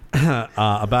 God.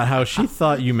 About how she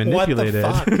thought you manipulated...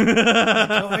 What the fuck is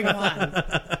going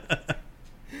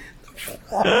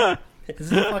on? Is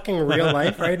this fucking real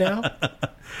life right now?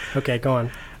 Okay, go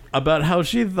on. About how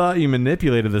she thought you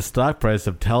manipulated the stock price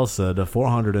of Telsa to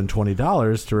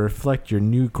 $420 to reflect your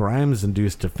new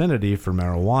Grimes-induced affinity for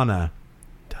marijuana.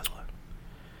 Tesla.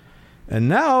 And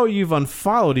now you've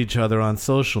unfollowed each other on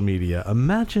social media.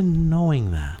 Imagine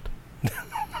knowing that.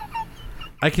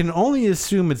 I can only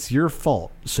assume it's your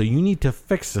fault, so you need to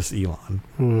fix this,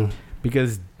 Elon.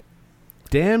 Because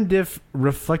damned if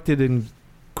reflected in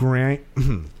Grimes'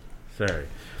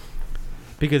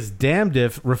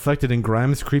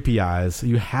 creepy eyes,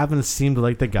 you haven't seemed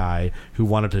like the guy who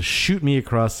wanted to shoot me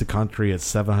across the country at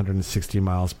 760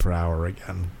 miles per hour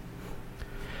again.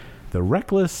 The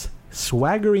reckless,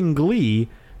 swaggering glee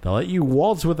that let you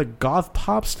waltz with a goth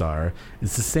pop star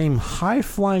is the same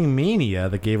high-flying mania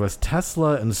that gave us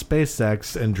Tesla and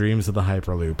SpaceX and dreams of the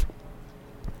Hyperloop.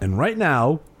 And right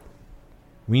now,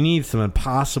 we need some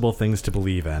impossible things to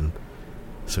believe in.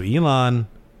 So Elon,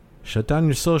 shut down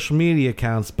your social media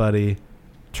accounts, buddy.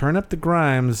 Turn up the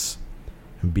Grimes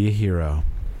and be a hero.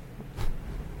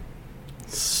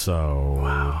 So...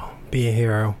 Wow. Be a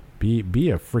hero. Be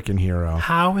a freaking hero.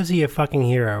 How is he a fucking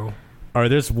hero? All right,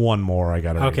 there's one more I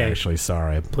got to read, Okay. actually.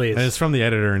 Sorry. Please. And it's from the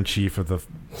editor-in-chief of the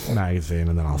magazine,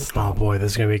 and then I'll stop. Oh, boy,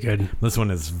 this is going to be good. This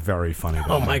one is very funny.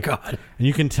 Oh, my God. And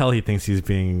you can tell he thinks he's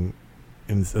being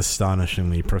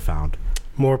astonishingly profound.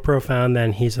 More profound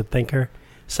than he's a thinker.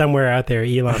 Somewhere out there,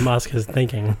 Elon Musk is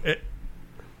thinking.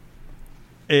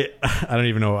 I don't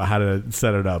even know how to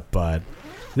set it up, but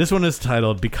this one is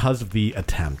titled Because of the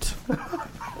Attempt.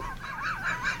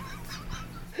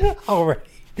 Already,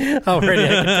 I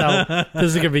can tell. This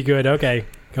is going to be good. Okay,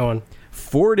 go on.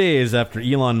 4 days after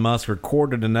Elon Musk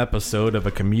recorded an episode of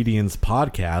a comedian's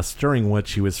podcast, during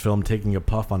which he was filmed taking a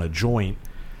puff on a joint,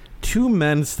 two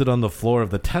men stood on the floor of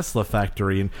the Tesla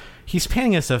factory, and he's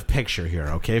painting us a picture here,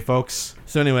 okay, folks?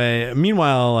 So anyway,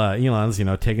 meanwhile, Elon's,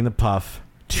 taking the puff.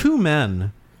 Two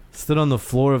men stood on the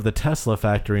floor of the Tesla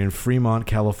factory in Fremont,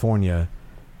 California,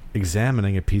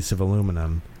 examining a piece of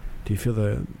aluminum. Do you feel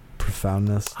the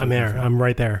profoundness? I'm there. I'm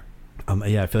right there.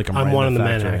 Yeah, I feel like I'm I'm right one in of the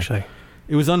factory. men, actually.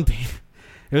 It was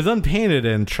unpainted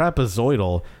and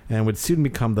trapezoidal and would soon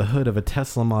become the hood of a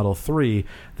Tesla Model 3,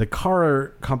 the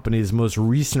car company's most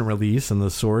recent release and the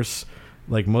source,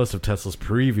 like most of Tesla's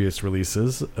previous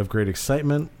releases, of great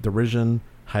excitement, derision,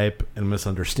 hype, and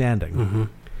misunderstanding. Mm-hmm.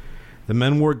 The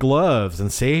men wore gloves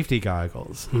and safety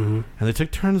goggles, and they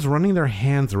took turns running their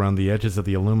hands around the edges of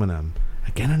the aluminum,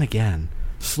 again and again,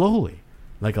 slowly,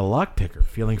 like a lockpicker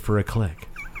feeling for a click.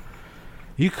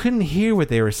 You couldn't hear what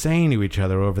they were saying to each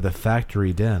other over the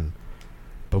factory din,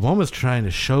 but one was trying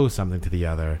to show something to the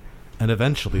other, and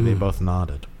eventually they both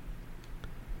nodded.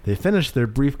 They finished their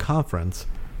brief conference,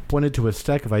 pointed to a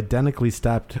stack of identically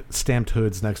stamped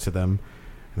hoods next to them,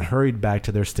 and hurried back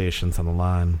to their stations on the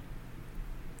line.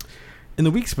 In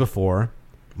the weeks before,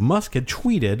 Musk had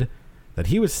tweeted that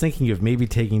he was thinking of maybe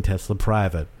taking Tesla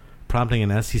private, prompting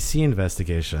an SEC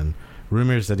investigation,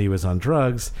 rumors that he was on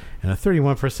drugs, and a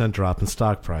 31% drop in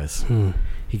stock price.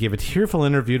 He gave a tearful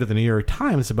interview to the New York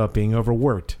Times about being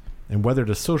overworked and weathered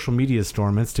a social media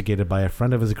storm instigated by a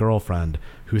friend of his girlfriend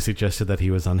who suggested that he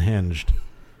was unhinged.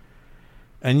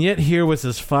 And yet here was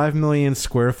his 5 million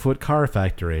square foot car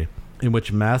factory, in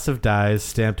which massive dies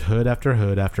stamped hood after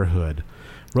hood after hood.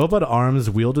 Robot arms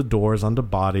wielded doors onto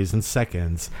bodies in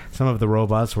seconds. Some of the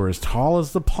robots were as tall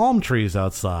as the palm trees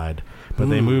outside, but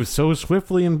they moved so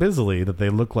swiftly and busily that they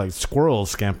looked like squirrels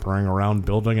scampering around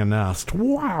building a nest.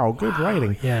 Wow, good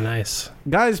writing. Yeah, nice.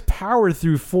 Guys powered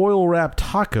through foil-wrapped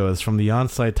tacos from the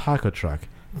on-site taco truck,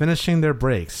 finishing their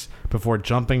breaks before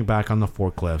jumping back on the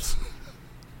forklifts.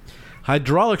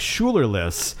 Hydraulic Schuler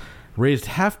lifts raised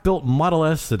half-built Model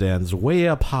S sedans way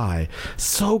up high,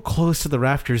 so close to the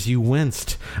rafters you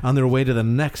winced on their way to the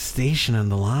next station in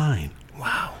the line.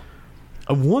 Wow.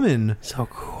 A woman So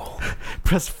cool.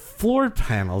 pressed floor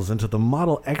panels into the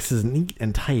Model X's neat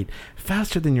and tight,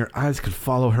 faster than your eyes could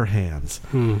follow her hands.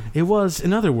 It was,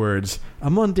 in other words,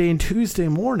 a mundane Tuesday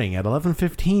morning at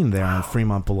 11:15 there on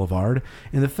Fremont Boulevard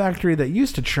in the factory that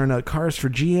used to churn out cars for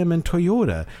GM and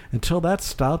Toyota until that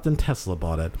stopped and Tesla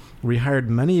bought it, rehired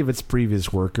many of its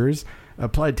previous workers,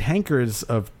 applied tankers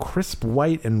of crisp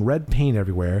white and red paint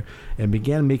everywhere, and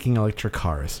began making electric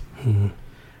cars.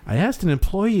 I asked an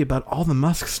employee about all the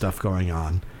Musk stuff going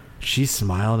on. She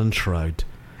smiled and shrugged.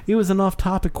 It was an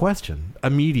off-topic question,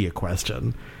 a media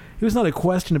question. It was not a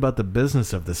question about the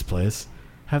business of this place.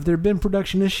 Have there been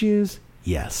production issues?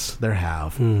 Yes, there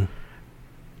have.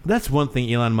 That's one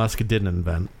thing Elon Musk didn't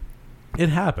invent. It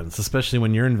happens, especially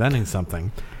when you're inventing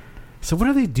something. So what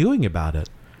are they doing about it?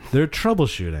 They're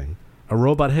troubleshooting. A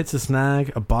robot hits a snag,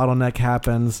 a bottleneck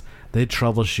happens, they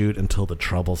troubleshoot until the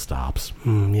trouble stops.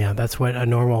 Yeah, that's what a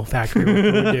normal factory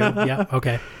would do. Yeah,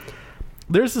 okay.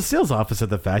 There's a sales office at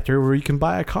the factory where you can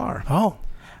buy a car. Oh.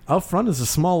 Out front is a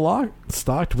small lot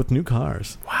stocked with new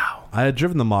cars. Wow. I had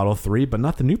driven the Model 3, but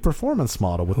not the new performance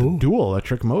model with the dual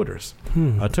electric motors.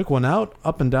 I took one out,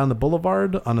 up and down the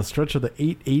boulevard on a stretch of the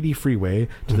 880 freeway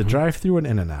to the drive-through and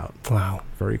in and out. Wow.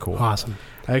 Very cool. Awesome.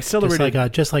 I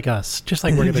accelerated. Just like us. Just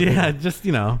like we're yeah, just,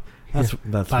 you know, that's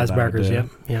what I would Burgers, do.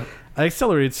 yep. I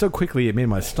accelerated so quickly it made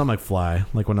my stomach fly,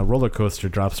 like when a roller coaster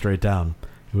drops straight down.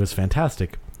 It was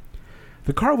fantastic.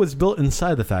 The car was built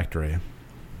inside the factory.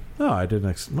 Oh, I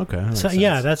didn't. Okay. That So makes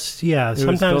yeah, sense. that's It was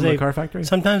built sometimes in they the car factory.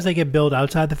 sometimes they get built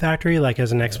outside the factory, like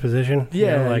as an exposition. you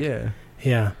know, like,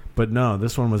 yeah. But no,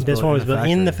 this one was. This built one was built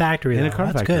in the factory. In a though. car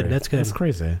That's factory. good. That's good. That's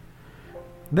crazy.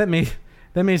 That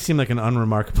may seem like an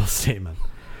unremarkable statement.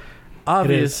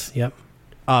 Obvious. It is. Yep.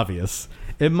 Obvious.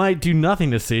 It might do nothing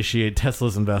to satiate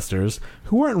Tesla's investors,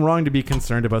 who weren't wrong to be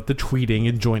concerned about the tweeting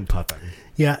and joint puffing.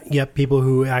 Yeah. Yep. People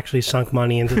who actually sunk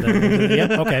money into the.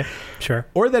 Yep. Okay. Sure.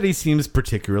 Or that he seems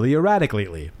particularly erratic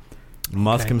lately.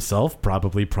 Musk Okay. himself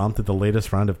probably prompted the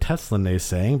latest round of Tesla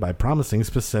naysaying by promising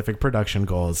specific production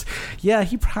goals. Yeah,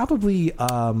 he probably,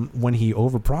 when he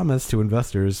overpromised to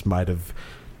investors, might have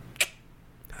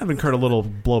incurred a little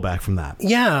blowback from that.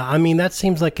 Yeah. I mean, that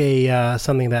seems like a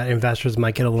something that investors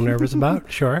might get a little nervous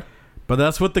about. Sure. But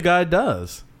that's what the guy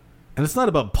does. And it's not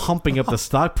about pumping up the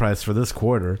stock price for this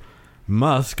quarter.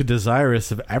 Musk,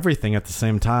 desirous of everything at the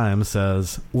same time,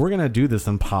 says, we're going to do this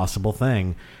impossible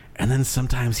thing. And then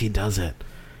sometimes he does it.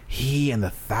 He and the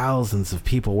thousands of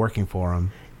people working for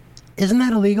him. Isn't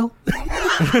that illegal?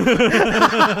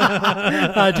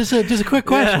 Just a quick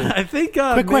question. Yeah, I think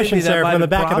Quick question, maybe that sir, might from the have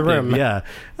back of the prompted- room. Yeah.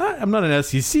 I'm not an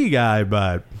SEC guy,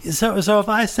 but So if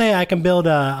I say I can build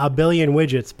a billion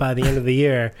widgets by the end of the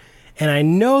year, and I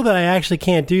know that I actually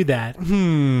can't do that,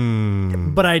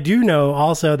 but I do know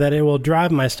also that it will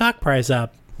drive my stock price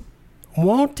up,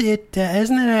 won't it?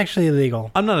 Isn't it actually illegal?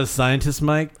 I'm not a scientist,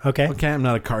 Mike. Okay. I'm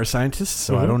not a car scientist,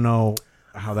 so I don't know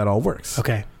how that all works.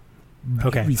 Okay.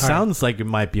 Okay. It sounds like it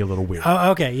might be a little weird.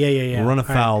 Oh, okay. Yeah. We'll run All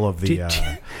right. afoul of the.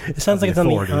 It sounds like the it's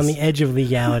authorities. on the edge of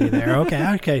legality there.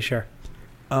 Okay. Okay. Sure.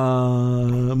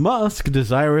 Musk,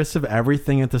 desirous of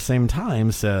everything at the same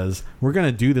time, says, we're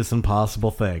going to do this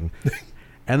impossible thing.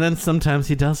 And then sometimes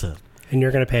he does it. And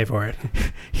you're going to pay for it.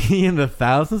 He and the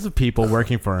thousands of people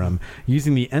working for him,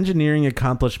 using the engineering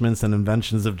accomplishments and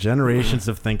inventions of generations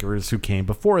of thinkers who came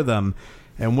before them.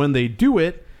 And when they do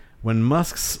it, when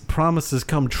Musk's promises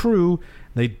come true,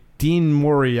 they Dean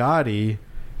Moriarty,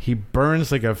 he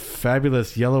burns like a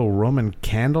fabulous yellow Roman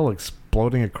candle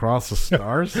exploding across the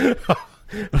stars.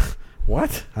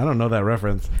 What? I don't know that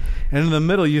reference. And in the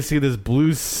middle, you see this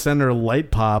blue center light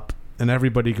pop, and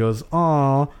everybody goes,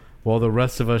 "Aw," while the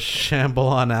rest of us shamble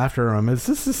on after him. Is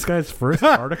this guy's first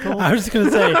article? I was just going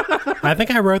to say, I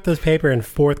think I wrote this paper in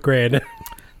 4th grade.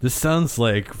 This sounds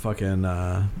like fucking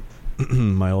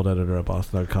my old editor at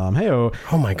Boston.com. Hey-oh.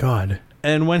 Oh my God.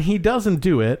 And when he doesn't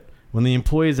do it, when the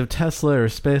employees of Tesla or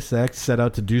SpaceX set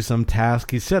out to do some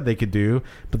task he said they could do,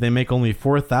 but they make only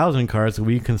 4,000 cars a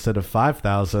week instead of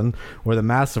 5,000, or the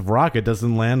massive rocket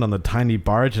doesn't land on the tiny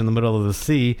barge in the middle of the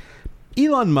sea,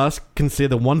 Elon Musk can say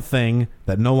the one thing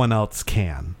that no one else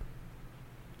can.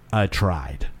 I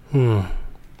tried. Boom.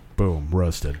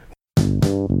 Roasted.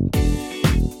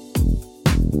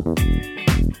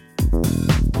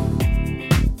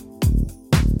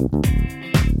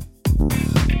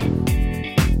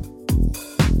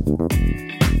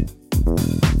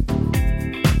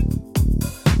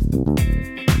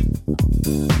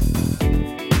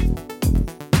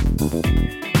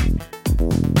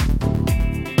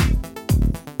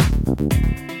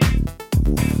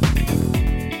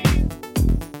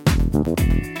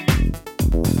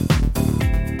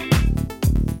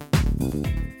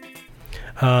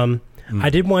 I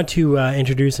did want to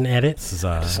introduce an edit. This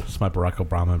is my Barack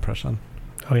Obama impression.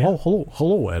 Oh, yeah? Oh,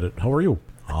 hello, Edit. How are you?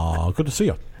 Good to see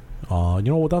you. You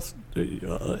know, that's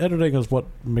editing is what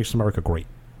makes America great,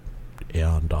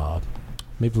 and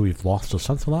maybe we've lost a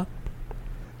sense of that.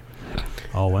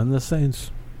 Oh, when the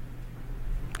Saints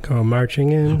Go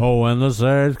marching in. Oh, when the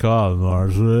Saints come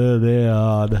marching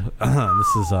in.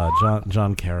 This is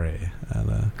John Kerry.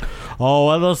 And, oh,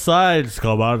 when the Saints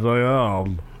come marching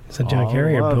in. Is that John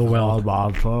Kerry or Bill Weld?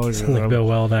 Sounds like Bill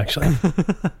Weld, actually. It's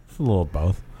a little of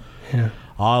both. Yeah.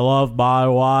 I love my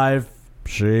wife.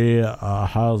 She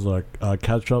has a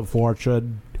ketchup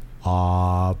fortune.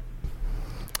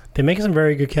 They make some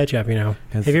very good ketchup, you know.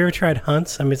 Have you ever tried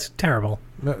Hunt's? I mean, it's terrible.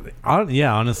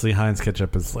 Yeah, honestly, Heinz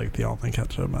ketchup is like the only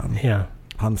ketchup, man. Yeah.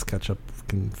 Hunt's ketchup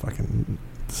can fucking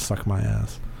suck my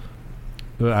ass.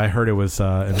 I heard it was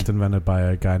invented by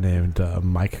a guy named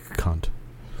Mike Cunt.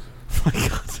 My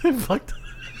God, I fucked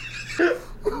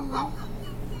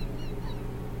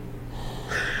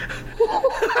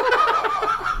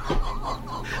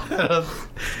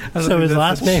So his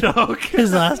last name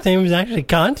is actually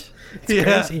Cunt? It's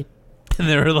crazy. And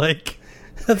they were like,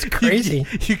 that's crazy.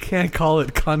 You can't call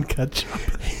it cunt ketchup.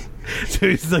 So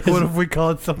he's like, what if we call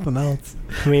it something else?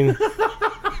 I mean,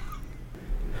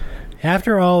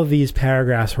 after all of these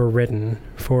paragraphs were written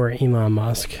for Elon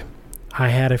Musk, I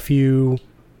had a few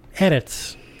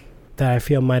edits that I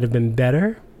feel might have been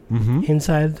better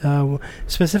inside.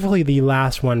 Specifically, the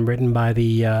last one written by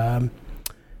the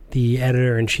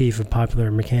editor-in-chief of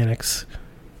Popular Mechanics.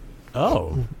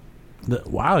 Oh.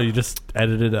 Wow, you just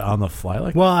edited it on the fly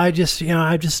like that? Well, I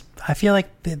feel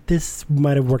like this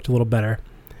might have worked a little better.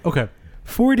 Okay.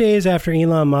 4 days after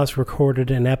Elon Musk recorded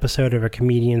an episode of a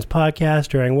comedian's podcast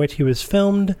during which he was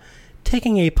filmed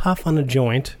taking a puff on a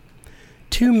joint,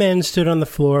 two men stood on the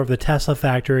floor of the Tesla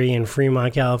factory in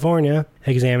Fremont, California,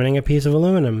 examining a piece of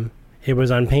aluminum. It was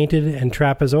unpainted and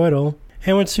trapezoidal,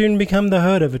 and would soon become the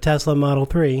hood of a Tesla Model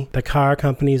 3, the car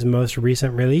company's most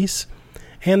recent release,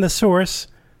 and the source,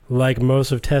 like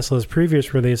most of Tesla's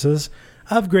previous releases,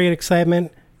 of great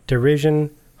excitement,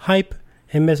 derision, hype,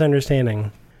 and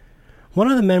misunderstanding. One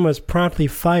of the men was promptly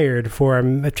fired for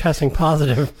testing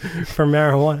positive for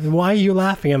marijuana. Why are you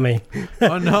laughing at me?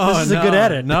 Oh, no. This is a good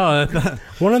edit. No.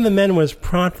 One of the men was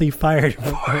promptly fired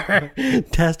for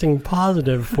testing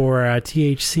positive for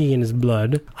THC in his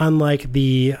blood, unlike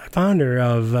the founder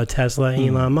of Tesla,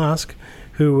 Elon Musk,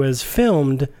 who was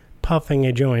filmed puffing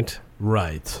a joint.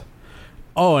 Right.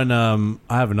 Oh, and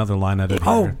I have another line edit here.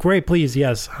 Oh, great. Please,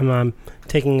 yes. I'm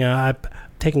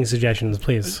taking suggestions,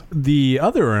 please. The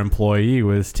other employee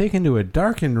was taken to a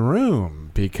darkened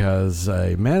room because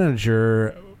a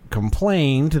manager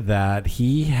complained that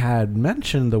he had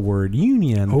mentioned the word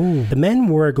union. Oh. The men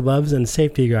wore gloves and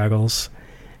safety goggles,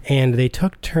 and they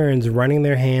took turns running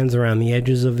their hands around the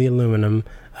edges of the aluminum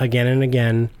again and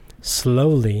again,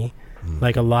 slowly,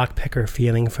 like a lockpicker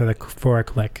feeling for a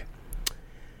click.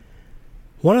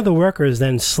 One of the workers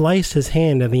then sliced his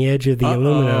hand on the edge of the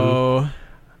aluminum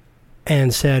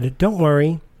and said, "Don't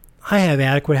worry, I have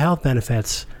adequate health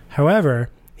benefits." However,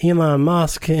 Elon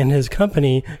Musk and his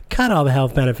company cut all the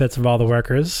health benefits of all the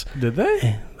workers. Did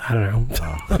they? I don't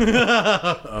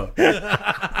know.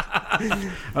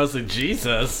 I was like,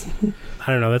 Jesus.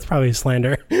 I don't know. That's probably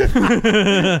slander. They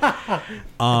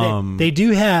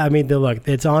do have, I mean, look,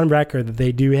 it's on record that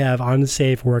they do have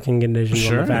unsafe working conditions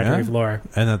on the factory floor.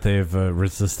 And that they've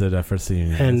resisted efforts to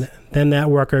unionize. And then that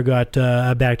worker got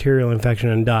a bacterial infection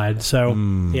and died. So,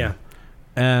 yeah.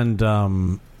 And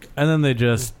then they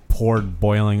just poured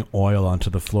boiling oil onto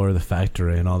the floor of the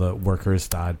factory, and all the workers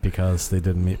died because they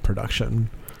didn't meet production.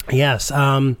 Yes.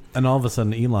 And all of a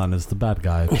sudden, Elon is the bad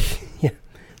guy. Yeah.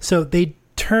 So they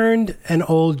turned an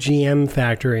old GM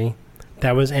factory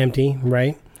that was empty,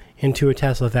 right, into a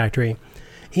Tesla factory.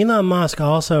 Elon Musk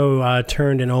also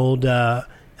turned an old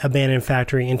abandoned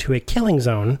factory into a killing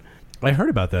zone. I heard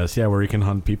about this, where you can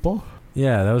hunt people.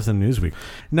 Yeah, that was in Newsweek.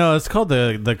 No, it's called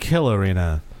the Kill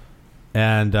Arena.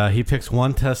 And he picks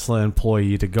one Tesla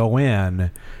employee to go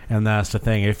in, and that's the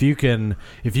thing. If you can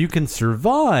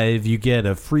survive, you get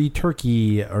a free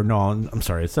turkey. Or no, I'm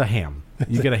sorry, it's a ham.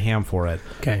 You get a ham for it.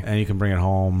 Okay, and you can bring it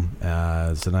home.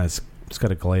 It's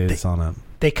got a glaze on it.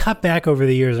 They cut back over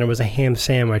the years, and it was a ham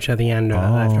sandwich at the end.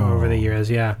 Over the years,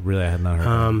 yeah. Really, I had not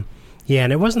heard. Yeah,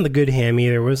 and it wasn't the good ham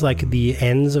either. It was like the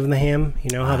ends of the ham. You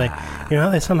know how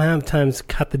they sometimes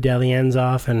cut the deli ends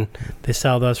off and they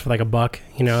sell those for like $1.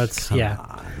 You know, it's Come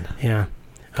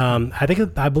on.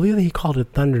 I believe that he called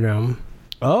it Thunderdome.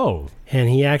 Oh, and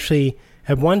he actually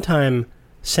at one time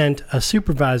sent a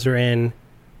supervisor in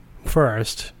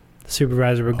first. The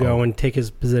supervisor would go and take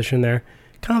his position there,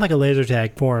 kind of like a laser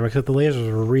tag form, except the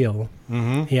lasers were real.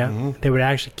 Mm-hmm. Yeah, they would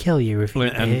actually kill you if you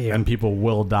hit you. And people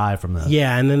will die from this.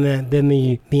 Yeah, and then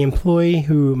the employee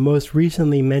who most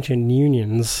recently mentioned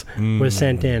unions was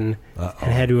sent in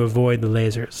and had to avoid the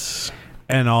lasers.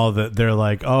 And all that, they're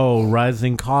like, oh,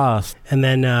 rising costs. And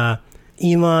then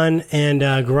Elon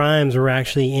and Grimes were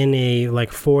actually in a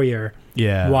foyer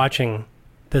watching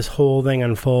this whole thing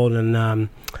unfold, and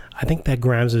I think that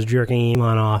Grimes was jerking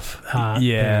Elon off.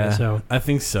 So I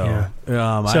think so.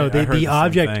 Yeah. So the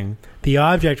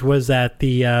object was that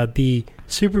the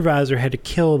supervisor had to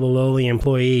kill the lowly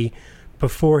employee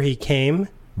before he came.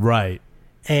 Right.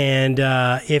 And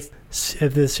if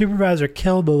the supervisor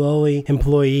killed the lowly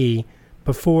employee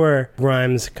before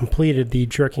Grimes completed the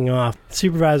jerking off, the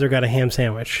supervisor got a ham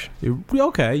sandwich.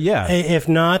 Okay, yeah. If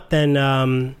not,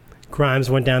 then Grimes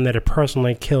went down there to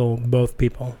personally kill both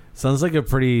people. Sounds like a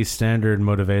pretty standard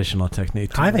motivational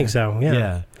technique. I think so,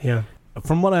 yeah.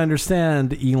 From what I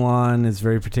understand, Elon is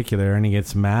very particular, and he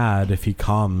gets mad if he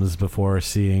comes before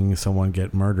seeing someone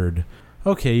get murdered.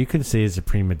 Okay, you can say it's a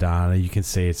prima donna, you can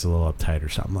say it's a little uptight or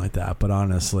something like that, but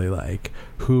honestly,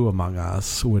 who among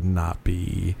us would not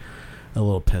be a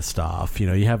little pissed off? You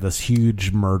know, you have this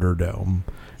huge murder dome,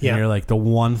 and you're like, the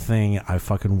one thing I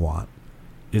fucking want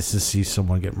is to see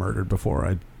someone get murdered before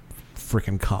I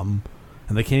freaking come.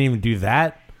 And they can't even do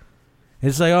that.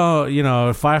 It's like,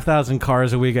 5,000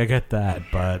 cars a week, I get that.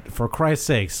 But for Christ's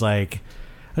sakes, I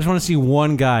just want to see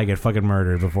one guy get fucking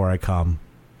murdered before I come.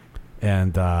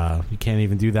 And you can't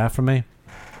even do that for me?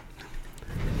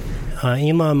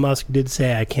 Elon Musk did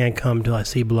say, I can't come till I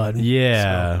see blood.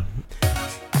 Yeah. So.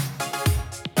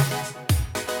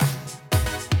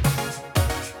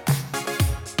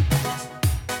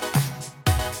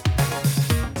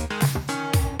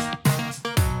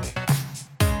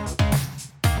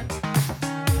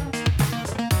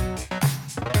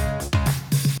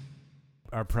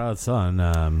 Our proud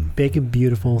son, big and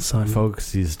beautiful son,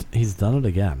 folks. He's done it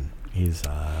again.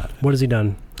 What has he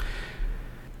done?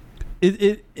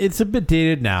 It's a bit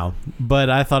dated now,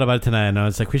 but I thought about it tonight, and I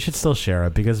was like, we should still share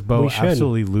it because Bo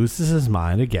absolutely loses his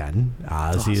mind again,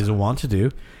 as he is wont to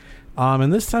do.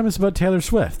 And this time it's about Taylor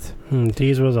Swift,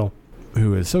 Tease Wizzle,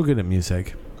 who is so good at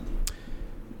music.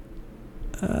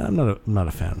 I'm not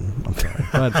a fan. I'm sorry,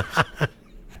 but.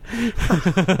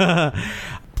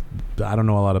 I don't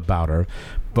know a lot about her.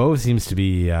 Bo seems to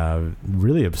be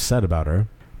really upset about her.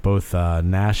 Both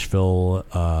Nashville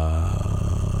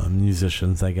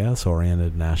musicians, I guess,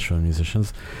 oriented Nashville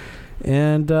musicians.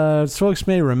 And folks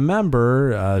may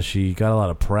remember she got a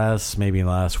lot of press maybe in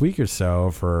the last week or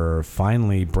so for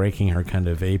finally breaking her kind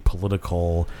of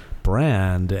apolitical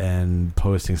brand and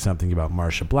posting something about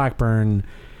Marsha Blackburn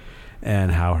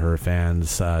and how her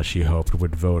fans, she hoped,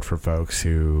 would vote for folks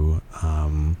who...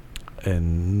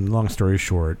 and long story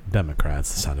short,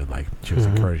 Democrats. It sounded like she was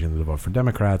encouraging them to vote for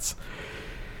Democrats.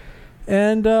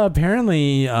 And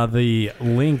apparently the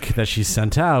link that she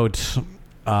sent out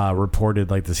reported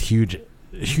this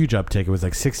huge uptake. It was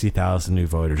 60,000 new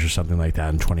voters or something like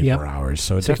that in 24 hours.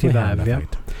 So it definitely had an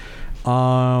effect.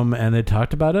 And they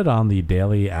talked about it on the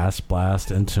Daily Ass Blast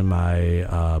Into My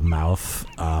Mouth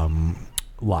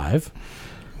live.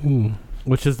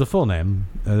 Which is the full name.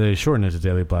 They shorten it to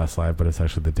Daily Blast Live, but it's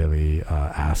actually the Daily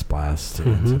Ass Blast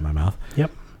Into My Mouth. Yep.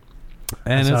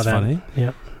 And it's funny.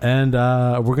 Yep. And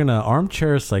we're going to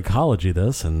armchair psychology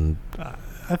this, and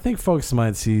I think folks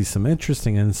might see some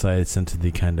interesting insights into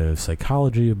the kind of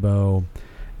psychology of Bo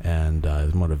and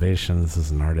his motivations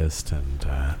as an artist. And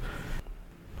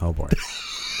oh boy.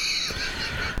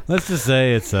 Let's just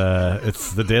say it's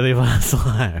the Daily Blast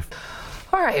Live.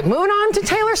 All right, moving on to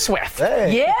Taylor Swift.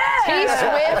 Hey. Yeah! T.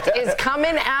 Swift is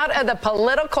coming out of the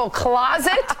political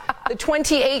closet. The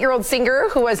 28-year-old singer,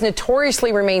 who has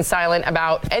notoriously remained silent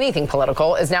about anything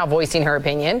political, is now voicing her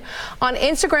opinion. On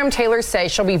Instagram, Taylor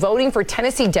says she'll be voting for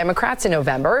Tennessee Democrats in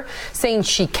November, saying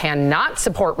she cannot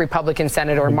support Republican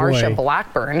Senator Marsha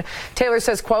Blackburn. Taylor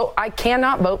says, quote, I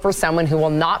cannot vote for someone who will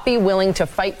not be willing to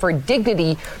fight for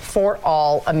dignity for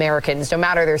all Americans, no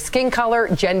matter their skin color,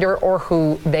 gender, or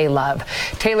who they love.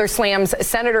 Taylor slams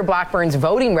Senator Blackburn's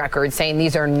voting record, saying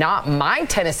these are not my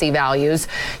Tennessee values.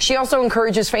 She also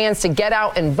encourages fans to get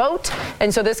out and vote.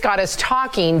 And so this got us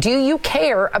talking. Do you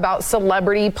care about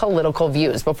celebrity political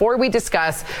views? Before we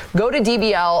discuss, go to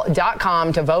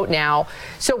DBL.com to vote now.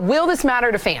 So will this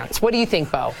matter to fans? What do you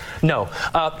think, Bo? No.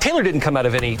 Taylor didn't come out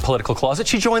of any political closet.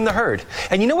 She joined the herd.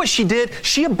 And you know what she did?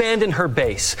 She abandoned her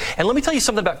base. And let me tell you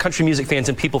something about country music fans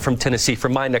and people from Tennessee,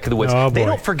 from my neck of the woods. They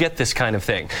don't forget this kind of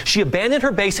thing. She abandoned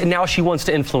her base, and now she wants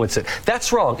to influence it.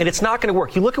 That's wrong, and it's not going to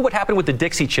work. You look at what happened with the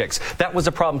Dixie Chicks. That was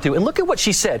a problem, too. And look at what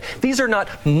she said. These are not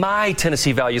my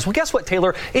Tennessee values. Well, guess what,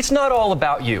 Taylor? It's not all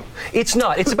about you. It's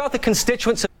not. It's about the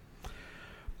constituents.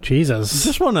 Jesus.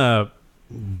 Just want to...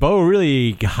 Bo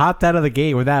really hopped out of the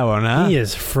gate with that one, huh? He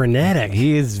is frenetic.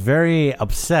 He is very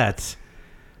upset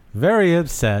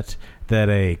that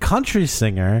a country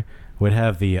singer would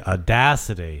have the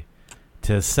audacity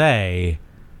to say,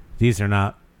 these are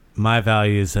not my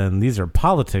values and these are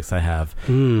politics I have.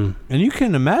 And you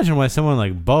can imagine why someone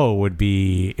like Bo would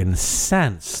be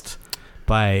incensed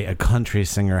by a country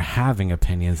singer having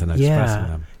opinions and expressing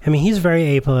them. I mean, he's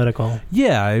very apolitical.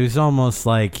 Yeah, it was almost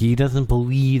like he doesn't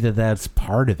believe that that's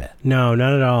part of it. No,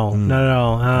 not at all. Not at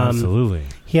all. Absolutely.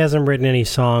 He hasn't written any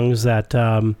songs that,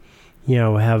 have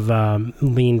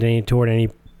leaned toward any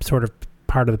sort of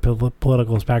part of the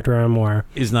political spectrum, or...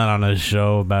 He's not on a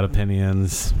show about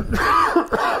opinions.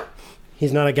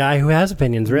 He's not a guy who has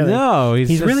opinions, really. No, he's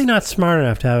just, really not smart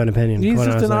enough to have an opinion. He's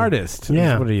just an artist. Yeah.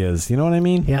 That's what he is. You know what I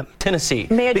mean? Yep. Tennessee.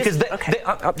 May I because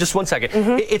just, just one second.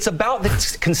 It's about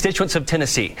the constituents of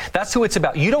Tennessee. That's who it's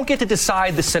about. You don't get to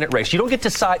decide the Senate race. You don't get to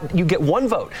decide. You get one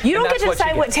vote. You don't get to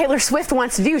decide what Taylor Swift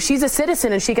wants to do. She's a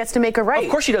citizen and she gets to make it right.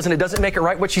 Of course she doesn't. It doesn't make it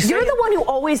right what she's saying. You're the one who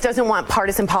always doesn't want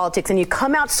partisan politics, and you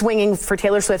come out swinging for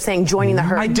Taylor Swift saying joining the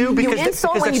herd. I do because you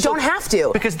insult when you don't have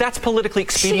to. Because that's politically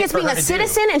expedient. She is being a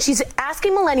citizen, and she's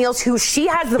asking millennials who she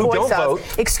has the voice of,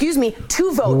 excuse me,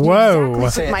 to vote. Whoa.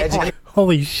 Exactly my point.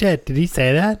 Holy shit, did he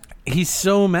say that? He's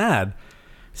so mad.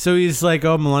 So he's like,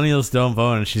 oh, millennials don't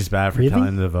vote, and she's bad for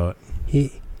telling them to vote.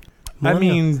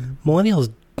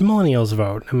 Millennials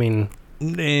vote. I mean...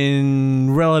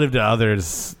 In relative to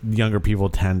others, younger people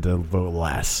tend to vote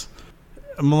less.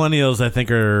 Millennials, I think,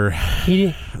 are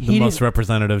the most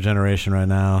representative generation right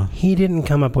now. He didn't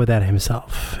come up with that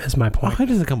himself, is my point. He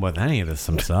doesn't come up with any of this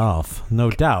himself, no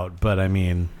doubt. But, I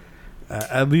mean,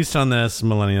 at least on this,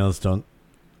 millennials don't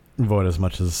vote as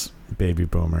much as baby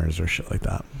boomers or shit like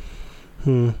that.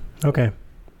 Okay.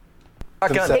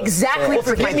 Exactly. Well,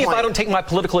 forgive me if I don't take my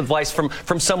political advice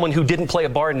from someone who didn't play a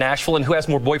bar in Nashville and who has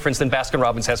more boyfriends than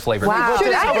Baskin-Robbins has flavor. Wow.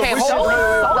 Okay,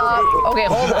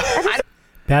 hold on.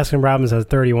 Baskin-Robbins has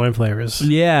 31 flavors.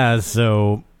 Yeah,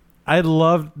 so I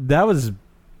loved... That was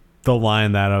the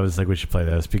line that I was like, we should play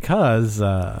this because...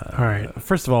 all right.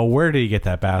 First of all, where did he get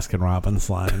that Baskin-Robbins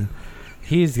line?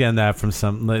 He's getting that from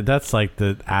some... That's like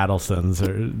the Adelsons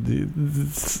or...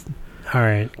 All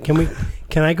right.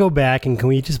 Can I go back and can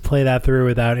we just play that through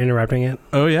without interrupting it?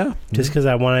 Oh, yeah. Just because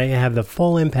I want to have the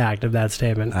full impact of that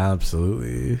statement.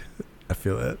 Absolutely. I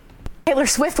feel it. Taylor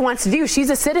Swift wants to do. She's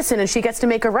a citizen and she gets to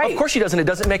make it right. Of course she doesn't. It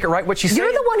doesn't make it right what she's saying.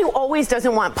 You're the one who always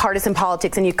doesn't want partisan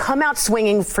politics, and you come out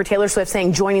swinging for Taylor Swift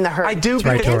saying joining the herd. I do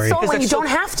because because insult when you don't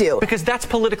have to. Because that's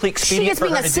politically expedient. She is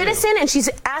being a citizen, and she's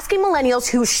asking millennials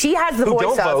who she has the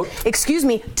voice of, excuse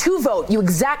me, to vote. You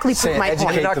exactly proved my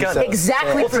point.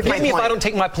 Exactly proved my point. Forgive me if I don't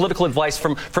take my political advice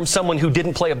from someone who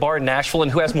didn't play a bar in Nashville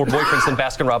and who has more boyfriends than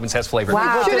Baskin-Robbins has flavor.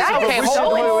 Wow.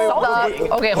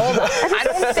 Okay, hold on.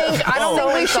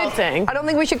 I don't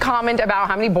think we should comment about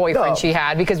how many boyfriends she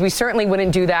had, because we certainly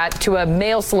wouldn't do that to a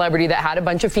male celebrity that had a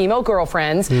bunch of female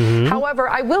girlfriends. However,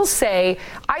 I will say,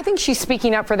 I think she's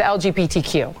speaking up for the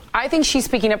LGBTQ. I think she's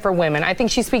speaking up for women. I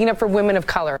think she's speaking up for women of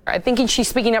color. I think she's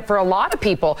speaking up for a lot of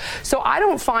people. So I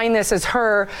don't find this as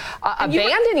her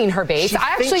abandoning her base.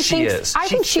 I actually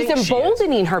think she's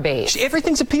emboldening her base.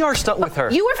 Everything's a PR stunt with her.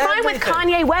 You were fine with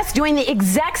Kanye West doing the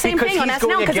exact same thing on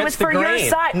SNL because it was for your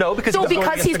side. No, because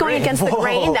he's going against the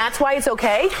grain, that's why it's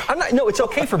okay? No, it's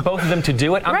okay for both of them to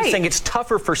do it. I'm just saying it's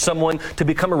tougher for someone to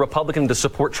become a Republican to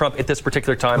support Trump at this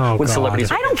particular time when celebrities.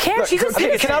 I don't care. She's a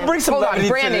citizen. Can I bring some levity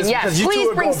Brandon, to this? yes,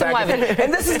 please bring some levity.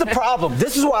 And this is the problem.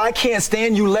 This is why I can't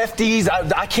stand you lefties.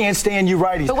 I can't stand you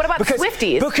righties. But what about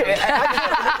Swifties?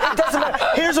 It doesn't matter.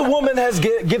 Here's a woman that has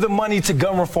given money to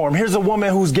gun reform. Here's a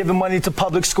woman who's given money to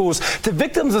public schools, to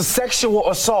victims of sexual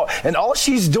assault. And all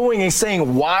she's doing is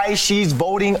saying why she's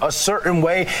voting a certain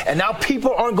way. And now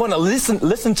people aren't going to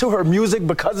listen to her music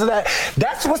because of that.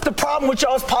 That's what's the problem with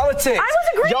y'all's politics. I was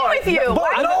agreeing with you.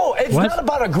 But no, it's not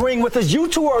about agreeing with us. You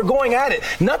two are going at it.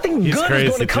 Nothing good is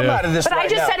going to come out of this. But I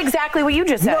just said exactly what you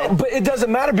just said. No, but it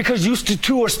doesn't matter because you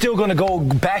two are still going to go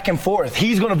back and forth.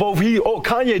 He's going to vote.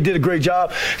 Kanye did a great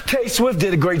job. Taylor Swift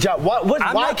did a great job.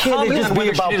 Why can't it just be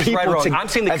about people? I'm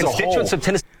saying the constituents of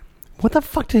Tennessee. What the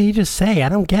fuck did he just say? I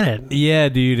don't get it. Yeah,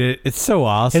 dude, it's so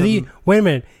awesome. Wait a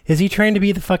minute. Is he trying to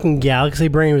be the fucking galaxy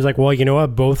brain? He was like, well, you know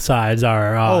what? Both sides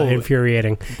are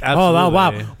infuriating. Absolutely. Oh,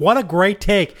 wow. What a great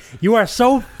take. You are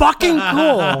so fucking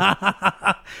cool.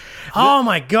 Oh,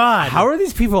 my God. How are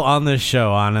these people on this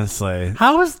show, honestly?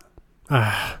 How is...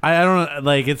 I don't...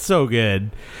 Like, it's so good.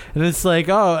 And it's like,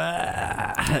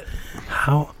 How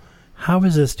How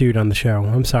is this dude on the show?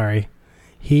 I'm sorry.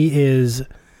 He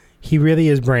really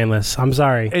is brainless. I'm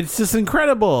sorry. It's just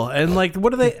incredible. And like, what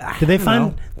do they? Did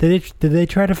they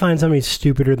try to find somebody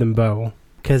stupider than Bo?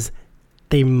 Because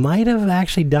they might have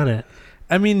actually done it.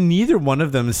 I mean, neither one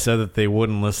of them said that they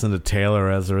wouldn't listen to Taylor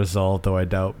as a result, though I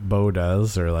doubt Bo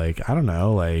does. Or like, I don't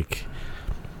know, like,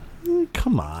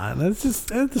 come on. It's just,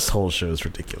 this whole show is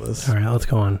ridiculous. All right, let's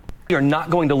go on. You're not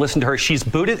going to listen to her. She's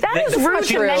booted. That is rude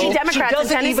to many Democrats in Tennessee.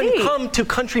 She doesn't even come to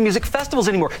country music festivals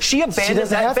anymore. She abandoned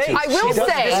that base. I will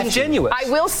say, disingenuous. I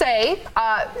will say,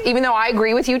 even though I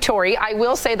agree with you, Tori, I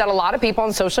will say that a lot of people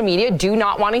on social media do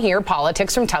not want to hear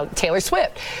politics from Taylor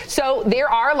Swift. So there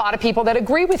are a lot of people that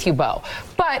agree with you, Bo.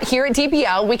 But here at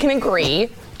DBL, we can agree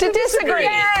to disagree. Yay!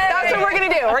 That's what we're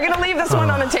going to do. We're going to leave this one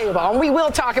on the table, and we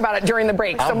will talk about it during the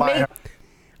break.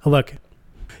 Look,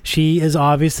 she is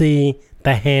obviously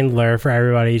the handler for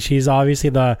everybody. She's obviously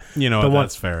the one,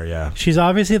 that's fair, yeah. She's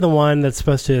obviously the one that's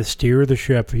supposed to steer the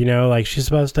ship, like she's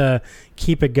supposed to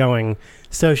keep it going.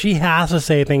 So she has to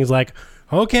say things like,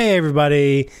 okay,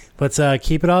 everybody, let's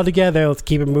keep it all together. Let's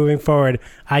keep it moving forward.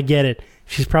 I get it.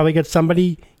 She's probably got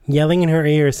somebody yelling in her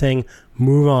ear saying,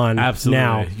 move on. Absolutely.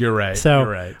 Now. You're right. So,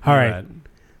 you're right. All right.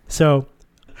 So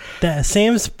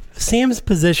Sam's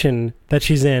position that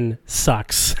she's in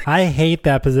sucks. I hate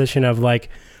that position of like,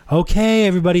 okay,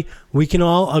 everybody, we can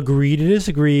all agree to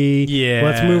disagree. Yeah.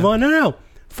 Let's move on. No.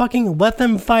 Fucking let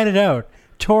them fight it out.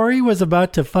 Tori was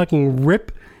about to fucking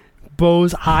rip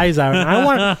Bo's eyes out. And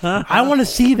I want to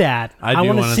see that. I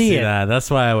want to see that.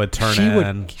 That's why I would turn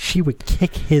in. She would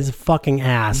kick his fucking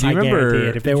ass. I guarantee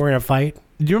it. If they were in a fight.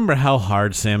 Do you remember how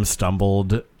hard Sam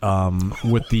stumbled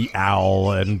with the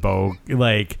owl and Bo?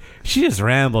 Like, she just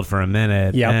rambled for a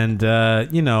minute. Yep. And,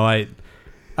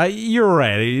 you're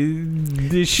right.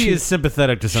 She is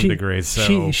sympathetic to some degree.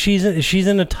 So she's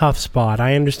in a tough spot.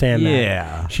 I understand that.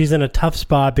 Yeah. She's in a tough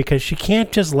spot because she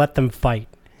can't just let them fight.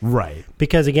 Right.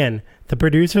 Because, again, the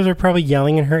producers are probably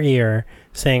yelling in her ear,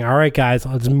 saying, all right, guys,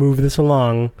 let's move this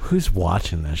along. Who's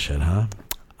watching this shit, huh?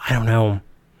 I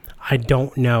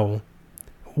don't know.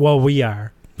 Well, we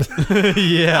are.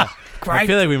 Yeah. Right. I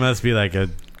feel like we must be like a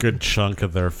good chunk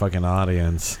of their fucking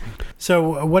audience.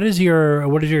 So what is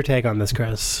your take on this,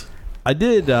 Chris? I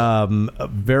did I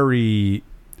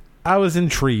was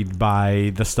intrigued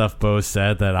by the stuff Bo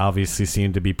said that obviously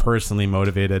seemed to be personally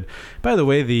motivated. By the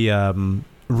way, the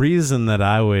reason that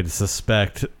I would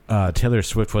suspect Taylor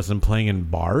Swift wasn't playing in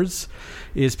bars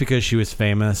is because she was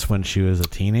famous when she was a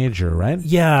teenager, right?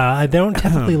 Yeah, they don't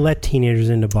typically let teenagers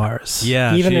into bars.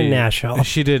 Yeah, even in Nashville.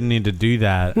 She didn't need to do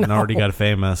that and already got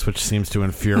famous, which seems to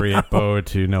infuriate Bo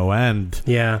to no end.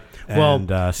 Yeah. And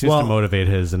seems to motivate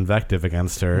his invective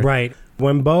against her. Right.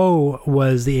 When Bo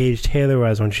was the age Taylor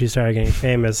was when she started getting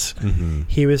famous,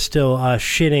 he was still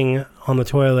shitting on the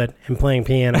toilet and playing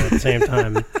piano at the same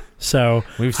time. So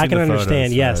I can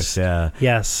understand. Yes.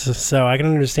 So I can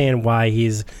understand why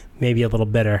he's maybe a little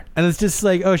bitter. And it's just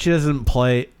like, oh, she doesn't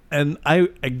play. And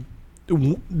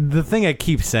the thing I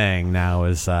keep saying now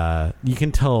is you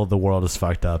can tell the world is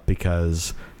fucked up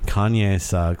because Kanye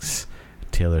sucks.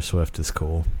 Taylor Swift is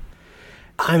cool.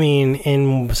 I mean,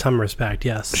 in some respect,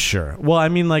 yes. Sure. Well, I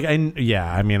mean, like,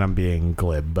 I'm being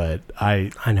glib, but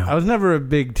I know. I was never a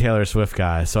big Taylor Swift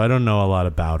guy, so I don't know a lot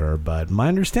about her. But my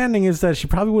understanding is that she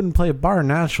probably wouldn't play a bar in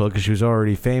Nashville because she was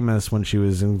already famous when she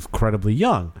was incredibly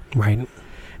young. Right.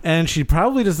 And she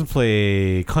probably doesn't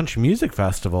play country music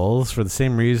festivals for the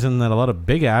same reason that a lot of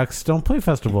big acts don't play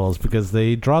festivals, because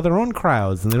they draw their own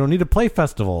crowds and they don't need to play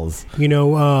festivals. You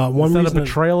know, it's not a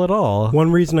betrayal at all.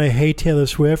 One reason I hate Taylor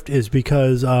Swift is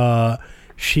because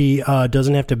she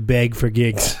doesn't have to beg for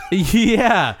gigs.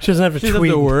 Yeah. She doesn't have to tweet. She doesn't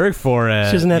have to work for it.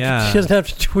 She doesn't have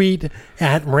to tweet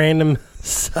at random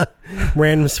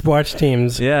sports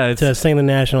teams to sing the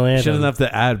national anthem. She doesn't have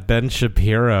to add Ben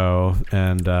Shapiro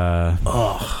and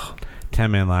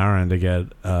Tammy Lauren to get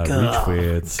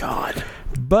retweets. God.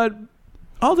 But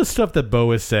all the stuff that Bo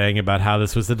was saying about how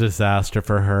this was a disaster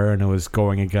for her and it was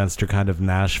going against her kind of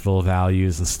Nashville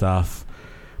values and stuff.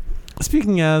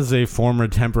 Speaking as a former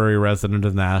temporary resident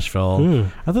of Nashville,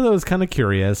 I thought that was kind of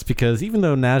curious because even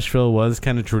though Nashville was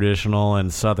kind of traditional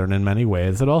and Southern in many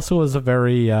ways, it also was a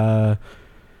very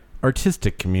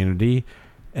artistic community.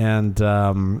 And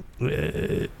I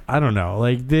don't know,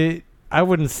 like I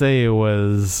wouldn't say it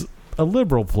was a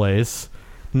liberal place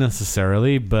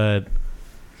necessarily, but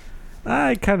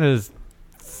I kind of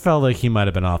felt like he might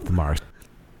have been off the mark.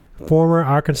 Former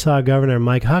Arkansas Governor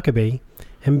Mike Huckabee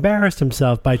embarrassed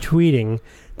himself by tweeting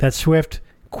that Swift,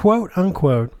 quote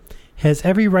unquote, has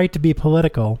every right to be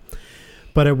political,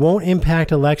 but it won't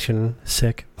impact election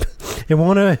It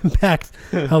won't impact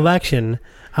election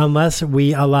unless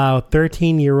we allow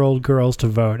 13-year-old girls to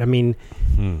vote. I mean,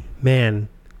 man,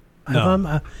 if I'm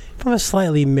a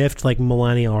slightly miffed like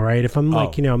millennial, right? If I'm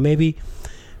like, maybe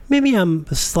I'm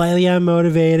slightly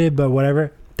unmotivated, but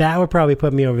whatever, that would probably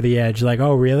put me over the edge. Like,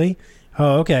 oh, really?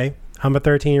 Oh, okay. I'm a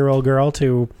 13-year-old girl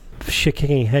to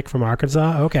shit-kicking hick from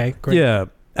Arkansas? Okay, great. Yeah.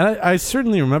 And I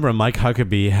certainly remember Mike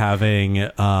Huckabee having...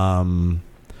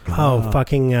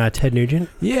 fucking Ted Nugent?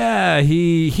 Yeah,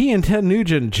 he and Ted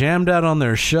Nugent jammed out on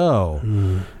their show.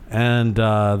 And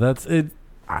that's it.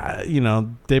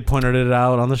 They pointed it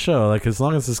out on the show. Like, as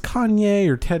long as it's Kanye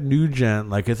or Ted Nugent,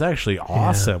 like, it's actually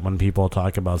awesome when people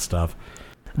talk about stuff.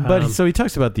 But so he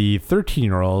talks about the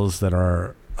 13-year-olds that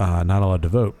are not allowed to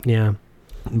vote. Yeah.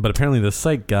 But apparently the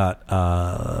site got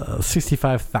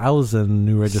 65,000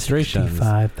 new registrations.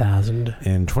 65,000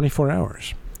 in 24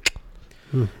 hours.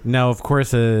 Now, of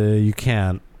course, you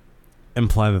can't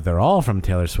imply that they're all from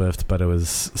Taylor Swift, but it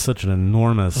was such an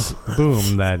enormous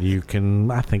boom that you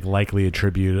can, I think, likely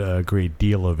attribute a great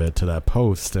deal of it to that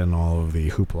post and all of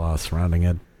the hoopla surrounding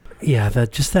it. Yeah,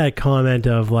 that comment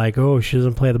of like, oh, she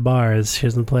doesn't play the bars, she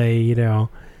doesn't play,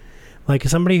 like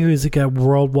somebody who's got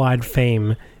worldwide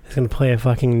fame is going to play a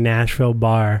fucking Nashville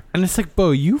bar. And it's like,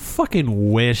 Bo, you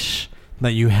fucking wish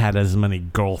that you had as many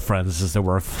girlfriends as there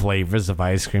were flavors of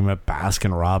ice cream at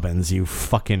Baskin Robbins, you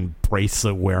fucking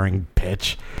bracelet-wearing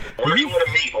bitch. Where do you want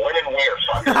to meet? When and where,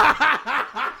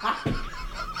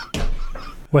 fucker?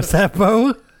 What's that,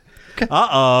 Bo?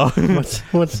 Uh-oh.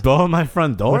 What's Bo at my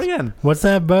front door again? What's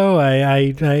that, Bo? I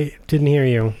didn't hear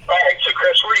you. All right, so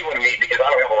Chris, where do you want to meet? Because I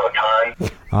don't have a lot of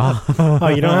time. Oh,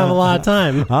 you don't have a lot of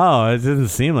time. Oh, it didn't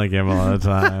seem like you have a lot of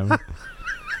time.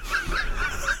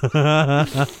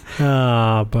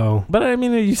 Bo. But I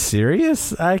mean, are you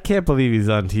serious? I can't believe he's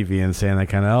on TV and saying that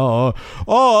kind of,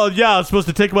 yeah, I'm supposed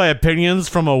to take my opinions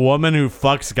from a woman who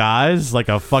fucks guys like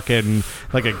a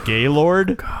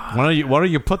gaylord. Why don't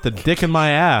you put the dick in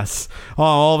my ass? Oh,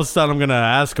 all of a sudden I'm gonna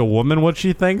ask a woman what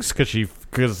she thinks because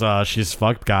she's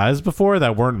fucked guys before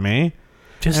that weren't me.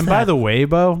 By the way,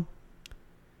 Bo,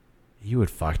 you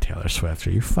would fuck Taylor Swift.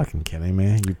 Are you fucking kidding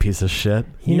me? You piece of shit.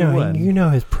 You know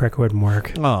his prick wouldn't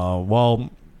work. Oh,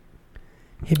 well,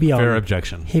 he'd be fair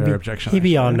objection. He'd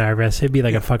be all nervous. He'd be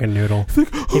like a fucking noodle.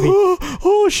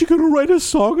 Is she gonna write a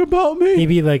song about me? He'd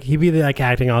be like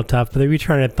acting all tough, but they'd be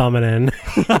trying to thumb it in.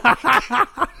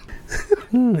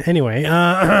 Anyway,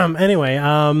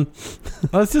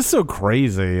 it's just so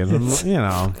crazy, and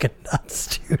fucking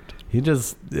nuts, dude.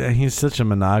 He's such a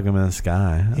monogamous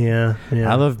guy. Yeah.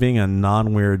 I love being a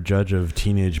non-weird judge of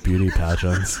teenage beauty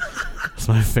pageants. It's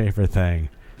my favorite thing.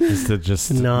 Is to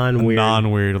just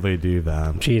non-weirdly do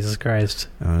that. Jesus Christ.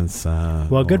 And it's,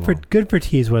 good for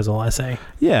Tease Wizzle, I say.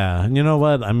 Yeah, and you know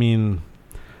what? I mean,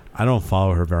 I don't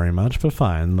follow her very much, but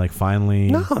fine. Like,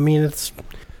 finally. No, I mean, it's.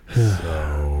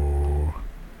 So.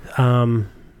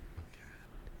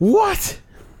 What?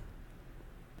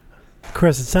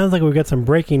 Chris, it sounds like we've got some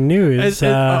breaking news.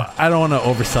 I don't want to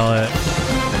oversell it.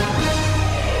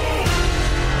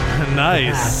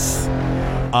 Nice.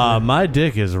 My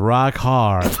dick is rock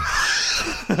hard.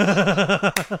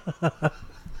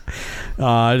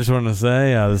 I just want to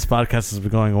say this podcast has been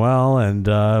going well, and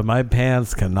my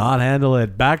pants cannot handle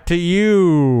it. Back to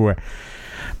you,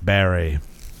 Barry.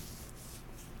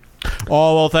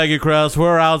 Oh, well, thank you, Chris.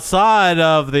 We're outside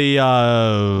of the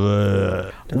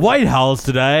White House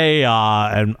today,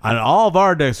 and all of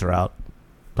our dicks are out.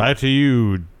 Back to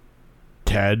you,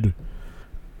 Ted.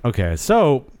 Okay,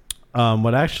 so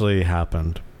what actually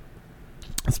happened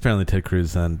is apparently Ted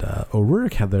Cruz and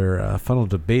O'Rourke had their final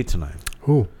debate tonight.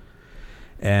 Ooh.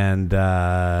 And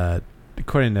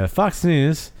according to Fox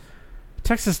News,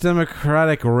 Texas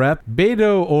Democratic Rep.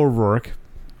 Beto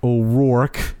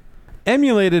O'Rourke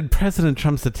emulated President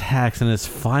Trump's attacks in his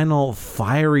final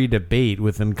fiery debate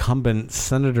with incumbent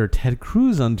Senator Ted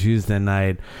Cruz on Tuesday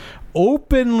night,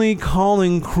 openly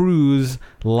calling Cruz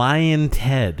Lion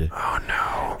Ted. Oh,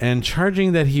 no. And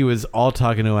charging that he was all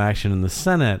talk and no action in the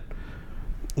Senate.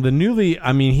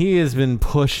 He has been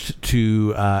pushed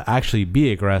to actually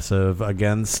be aggressive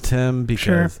against him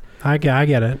because... Sure, I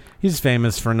get it. He's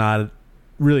famous for not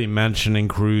really mentioning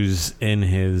Cruz in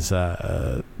his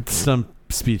some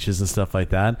speeches and stuff like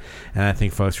that. And I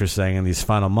think folks are saying in these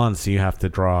final months you have to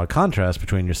draw a contrast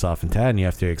between yourself and Ted, and you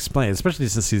have to explain, especially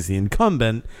since he's the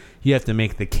incumbent, you have to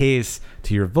make the case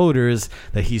to your voters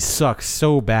that he sucks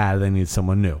so bad they need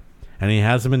someone new. And he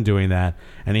hasn't been doing that,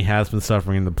 and he has been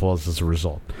suffering in the polls as a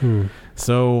result.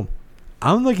 So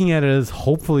I'm looking at it as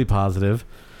hopefully positive.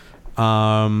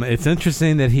 It's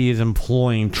interesting that he is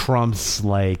employing Trump's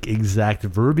exact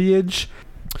verbiage.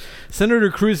 Senator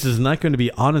Cruz is not going to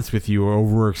be honest with you,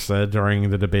 O'Rourke said during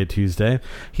the debate Tuesday.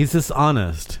 He's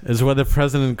dishonest, is what the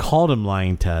president called him,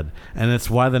 Lying Ted, and it's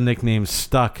why the nickname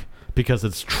stuck, because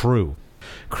it's true.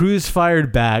 Cruz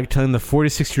fired back, telling the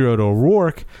 46-year-old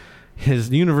O'Rourke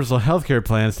his universal health care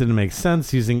plans didn't make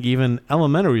sense using even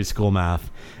elementary school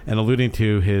math, and alluding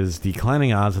to his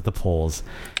declining odds at the polls.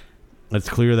 It's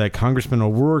clear that Congressman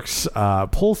O'Rourke's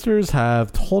pollsters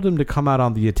have told him to come out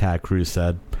on the attack, Cruz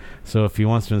said. So if he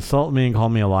wants to insult me and call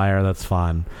me a liar, that's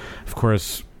fine. Of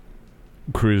course,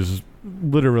 Cruz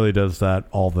literally does that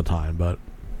all the time, but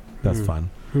that's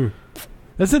fine.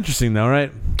 That's interesting, though,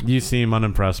 right? You seem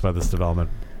unimpressed by this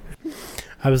development.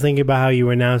 I was thinking about how you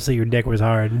announced that your dick was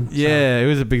hard. Yeah, it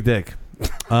was a big dick.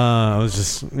 I was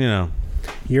just,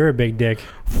 You're a big dick.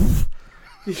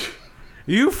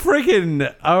 You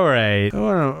freaking... All right.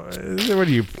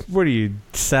 What are you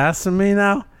sassing me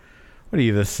now? What are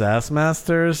you, the sass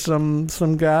master or some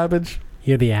garbage?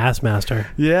 You're the ass master.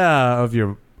 Yeah, of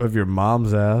your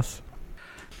mom's ass.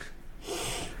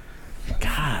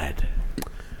 God.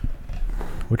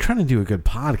 We're trying to do a good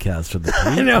podcast for the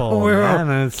people. I know,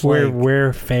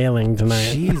 we're failing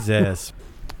tonight. Jesus.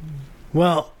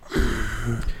 Well,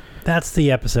 that's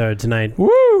the episode tonight.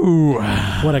 Woo!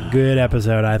 What a good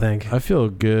episode, I think. I feel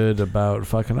good about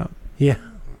fucking up. Yeah.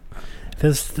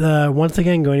 This once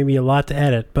again going to be a lot to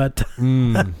edit, but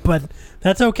but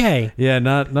that's okay. Yeah,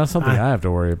 not something I have to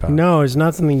worry about. No, it's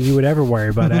not something you would ever worry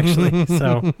about, actually.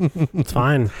 So it's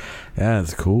fine. Yeah,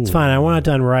 it's cool. It's fine. I want it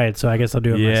done right, so I guess I'll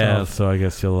do it myself. Yeah, so I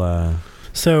guess you'll...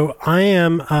 So I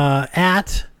am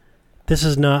at This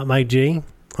Is Not Mike G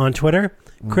on Twitter.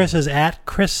 Chris is at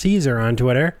Chris Caesar on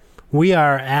Twitter. We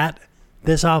are at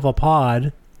This Awful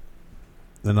Pod.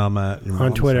 And I'm at your mom's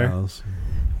on Twitter. House.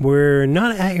 We're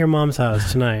not at your mom's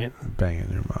house tonight.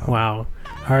 Banging your mom. Wow.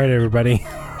 All right, everybody.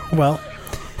 Well,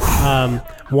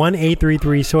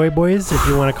 1-833 Soy Boys if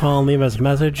you want to call and leave us a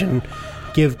message and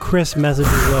give Chris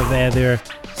messages of either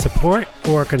support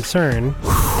or concern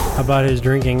about his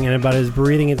drinking and about his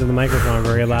breathing into the microphone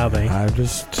very loudly. I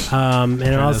just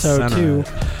and also too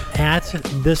at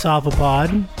This Awful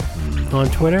Pod on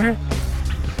Twitter.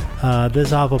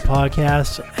 This Awful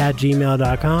Podcast at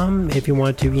gmail.com if you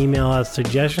want to email us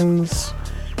suggestions,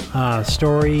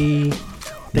 story,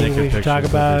 things we should talk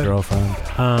about.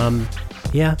 Girlfriend.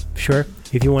 Yeah, sure.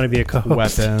 If you want to be a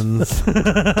co-host. Weapons.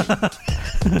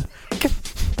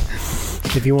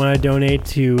 If you want to donate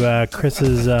to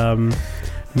Chris's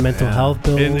mental health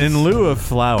bills. In lieu of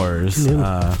flowers. In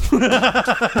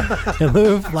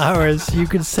lieu of flowers, you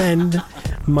could send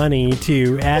money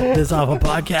to at This Awful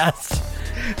Podcast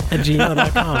at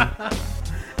gmail.com.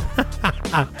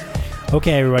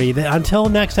 Okay, everybody. Until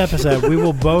next episode, we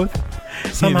will both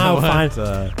somehow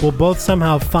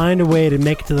find a way to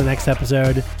make it to the next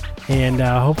episode and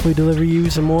hopefully deliver you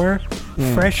some more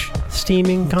fresh,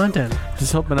 steaming content.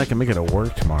 Just hoping I can make it at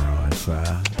work tomorrow.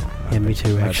 Yeah, me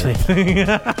too, actually.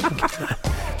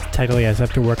 Technically, I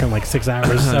have to work on like 6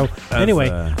 hours. So anyway,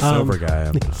 sober guy.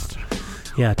 I'm just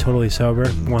yeah, totally sober,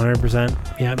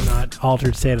 100%. Yeah, not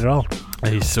altered state at all.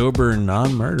 A sober,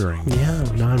 non-murdering. Yeah,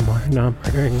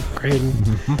 non-murdering. Great.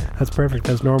 That's perfect.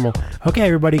 That's normal. Okay,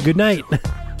 everybody. Good night.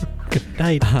 Good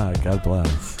night. God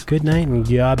bless. Good night and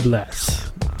God bless.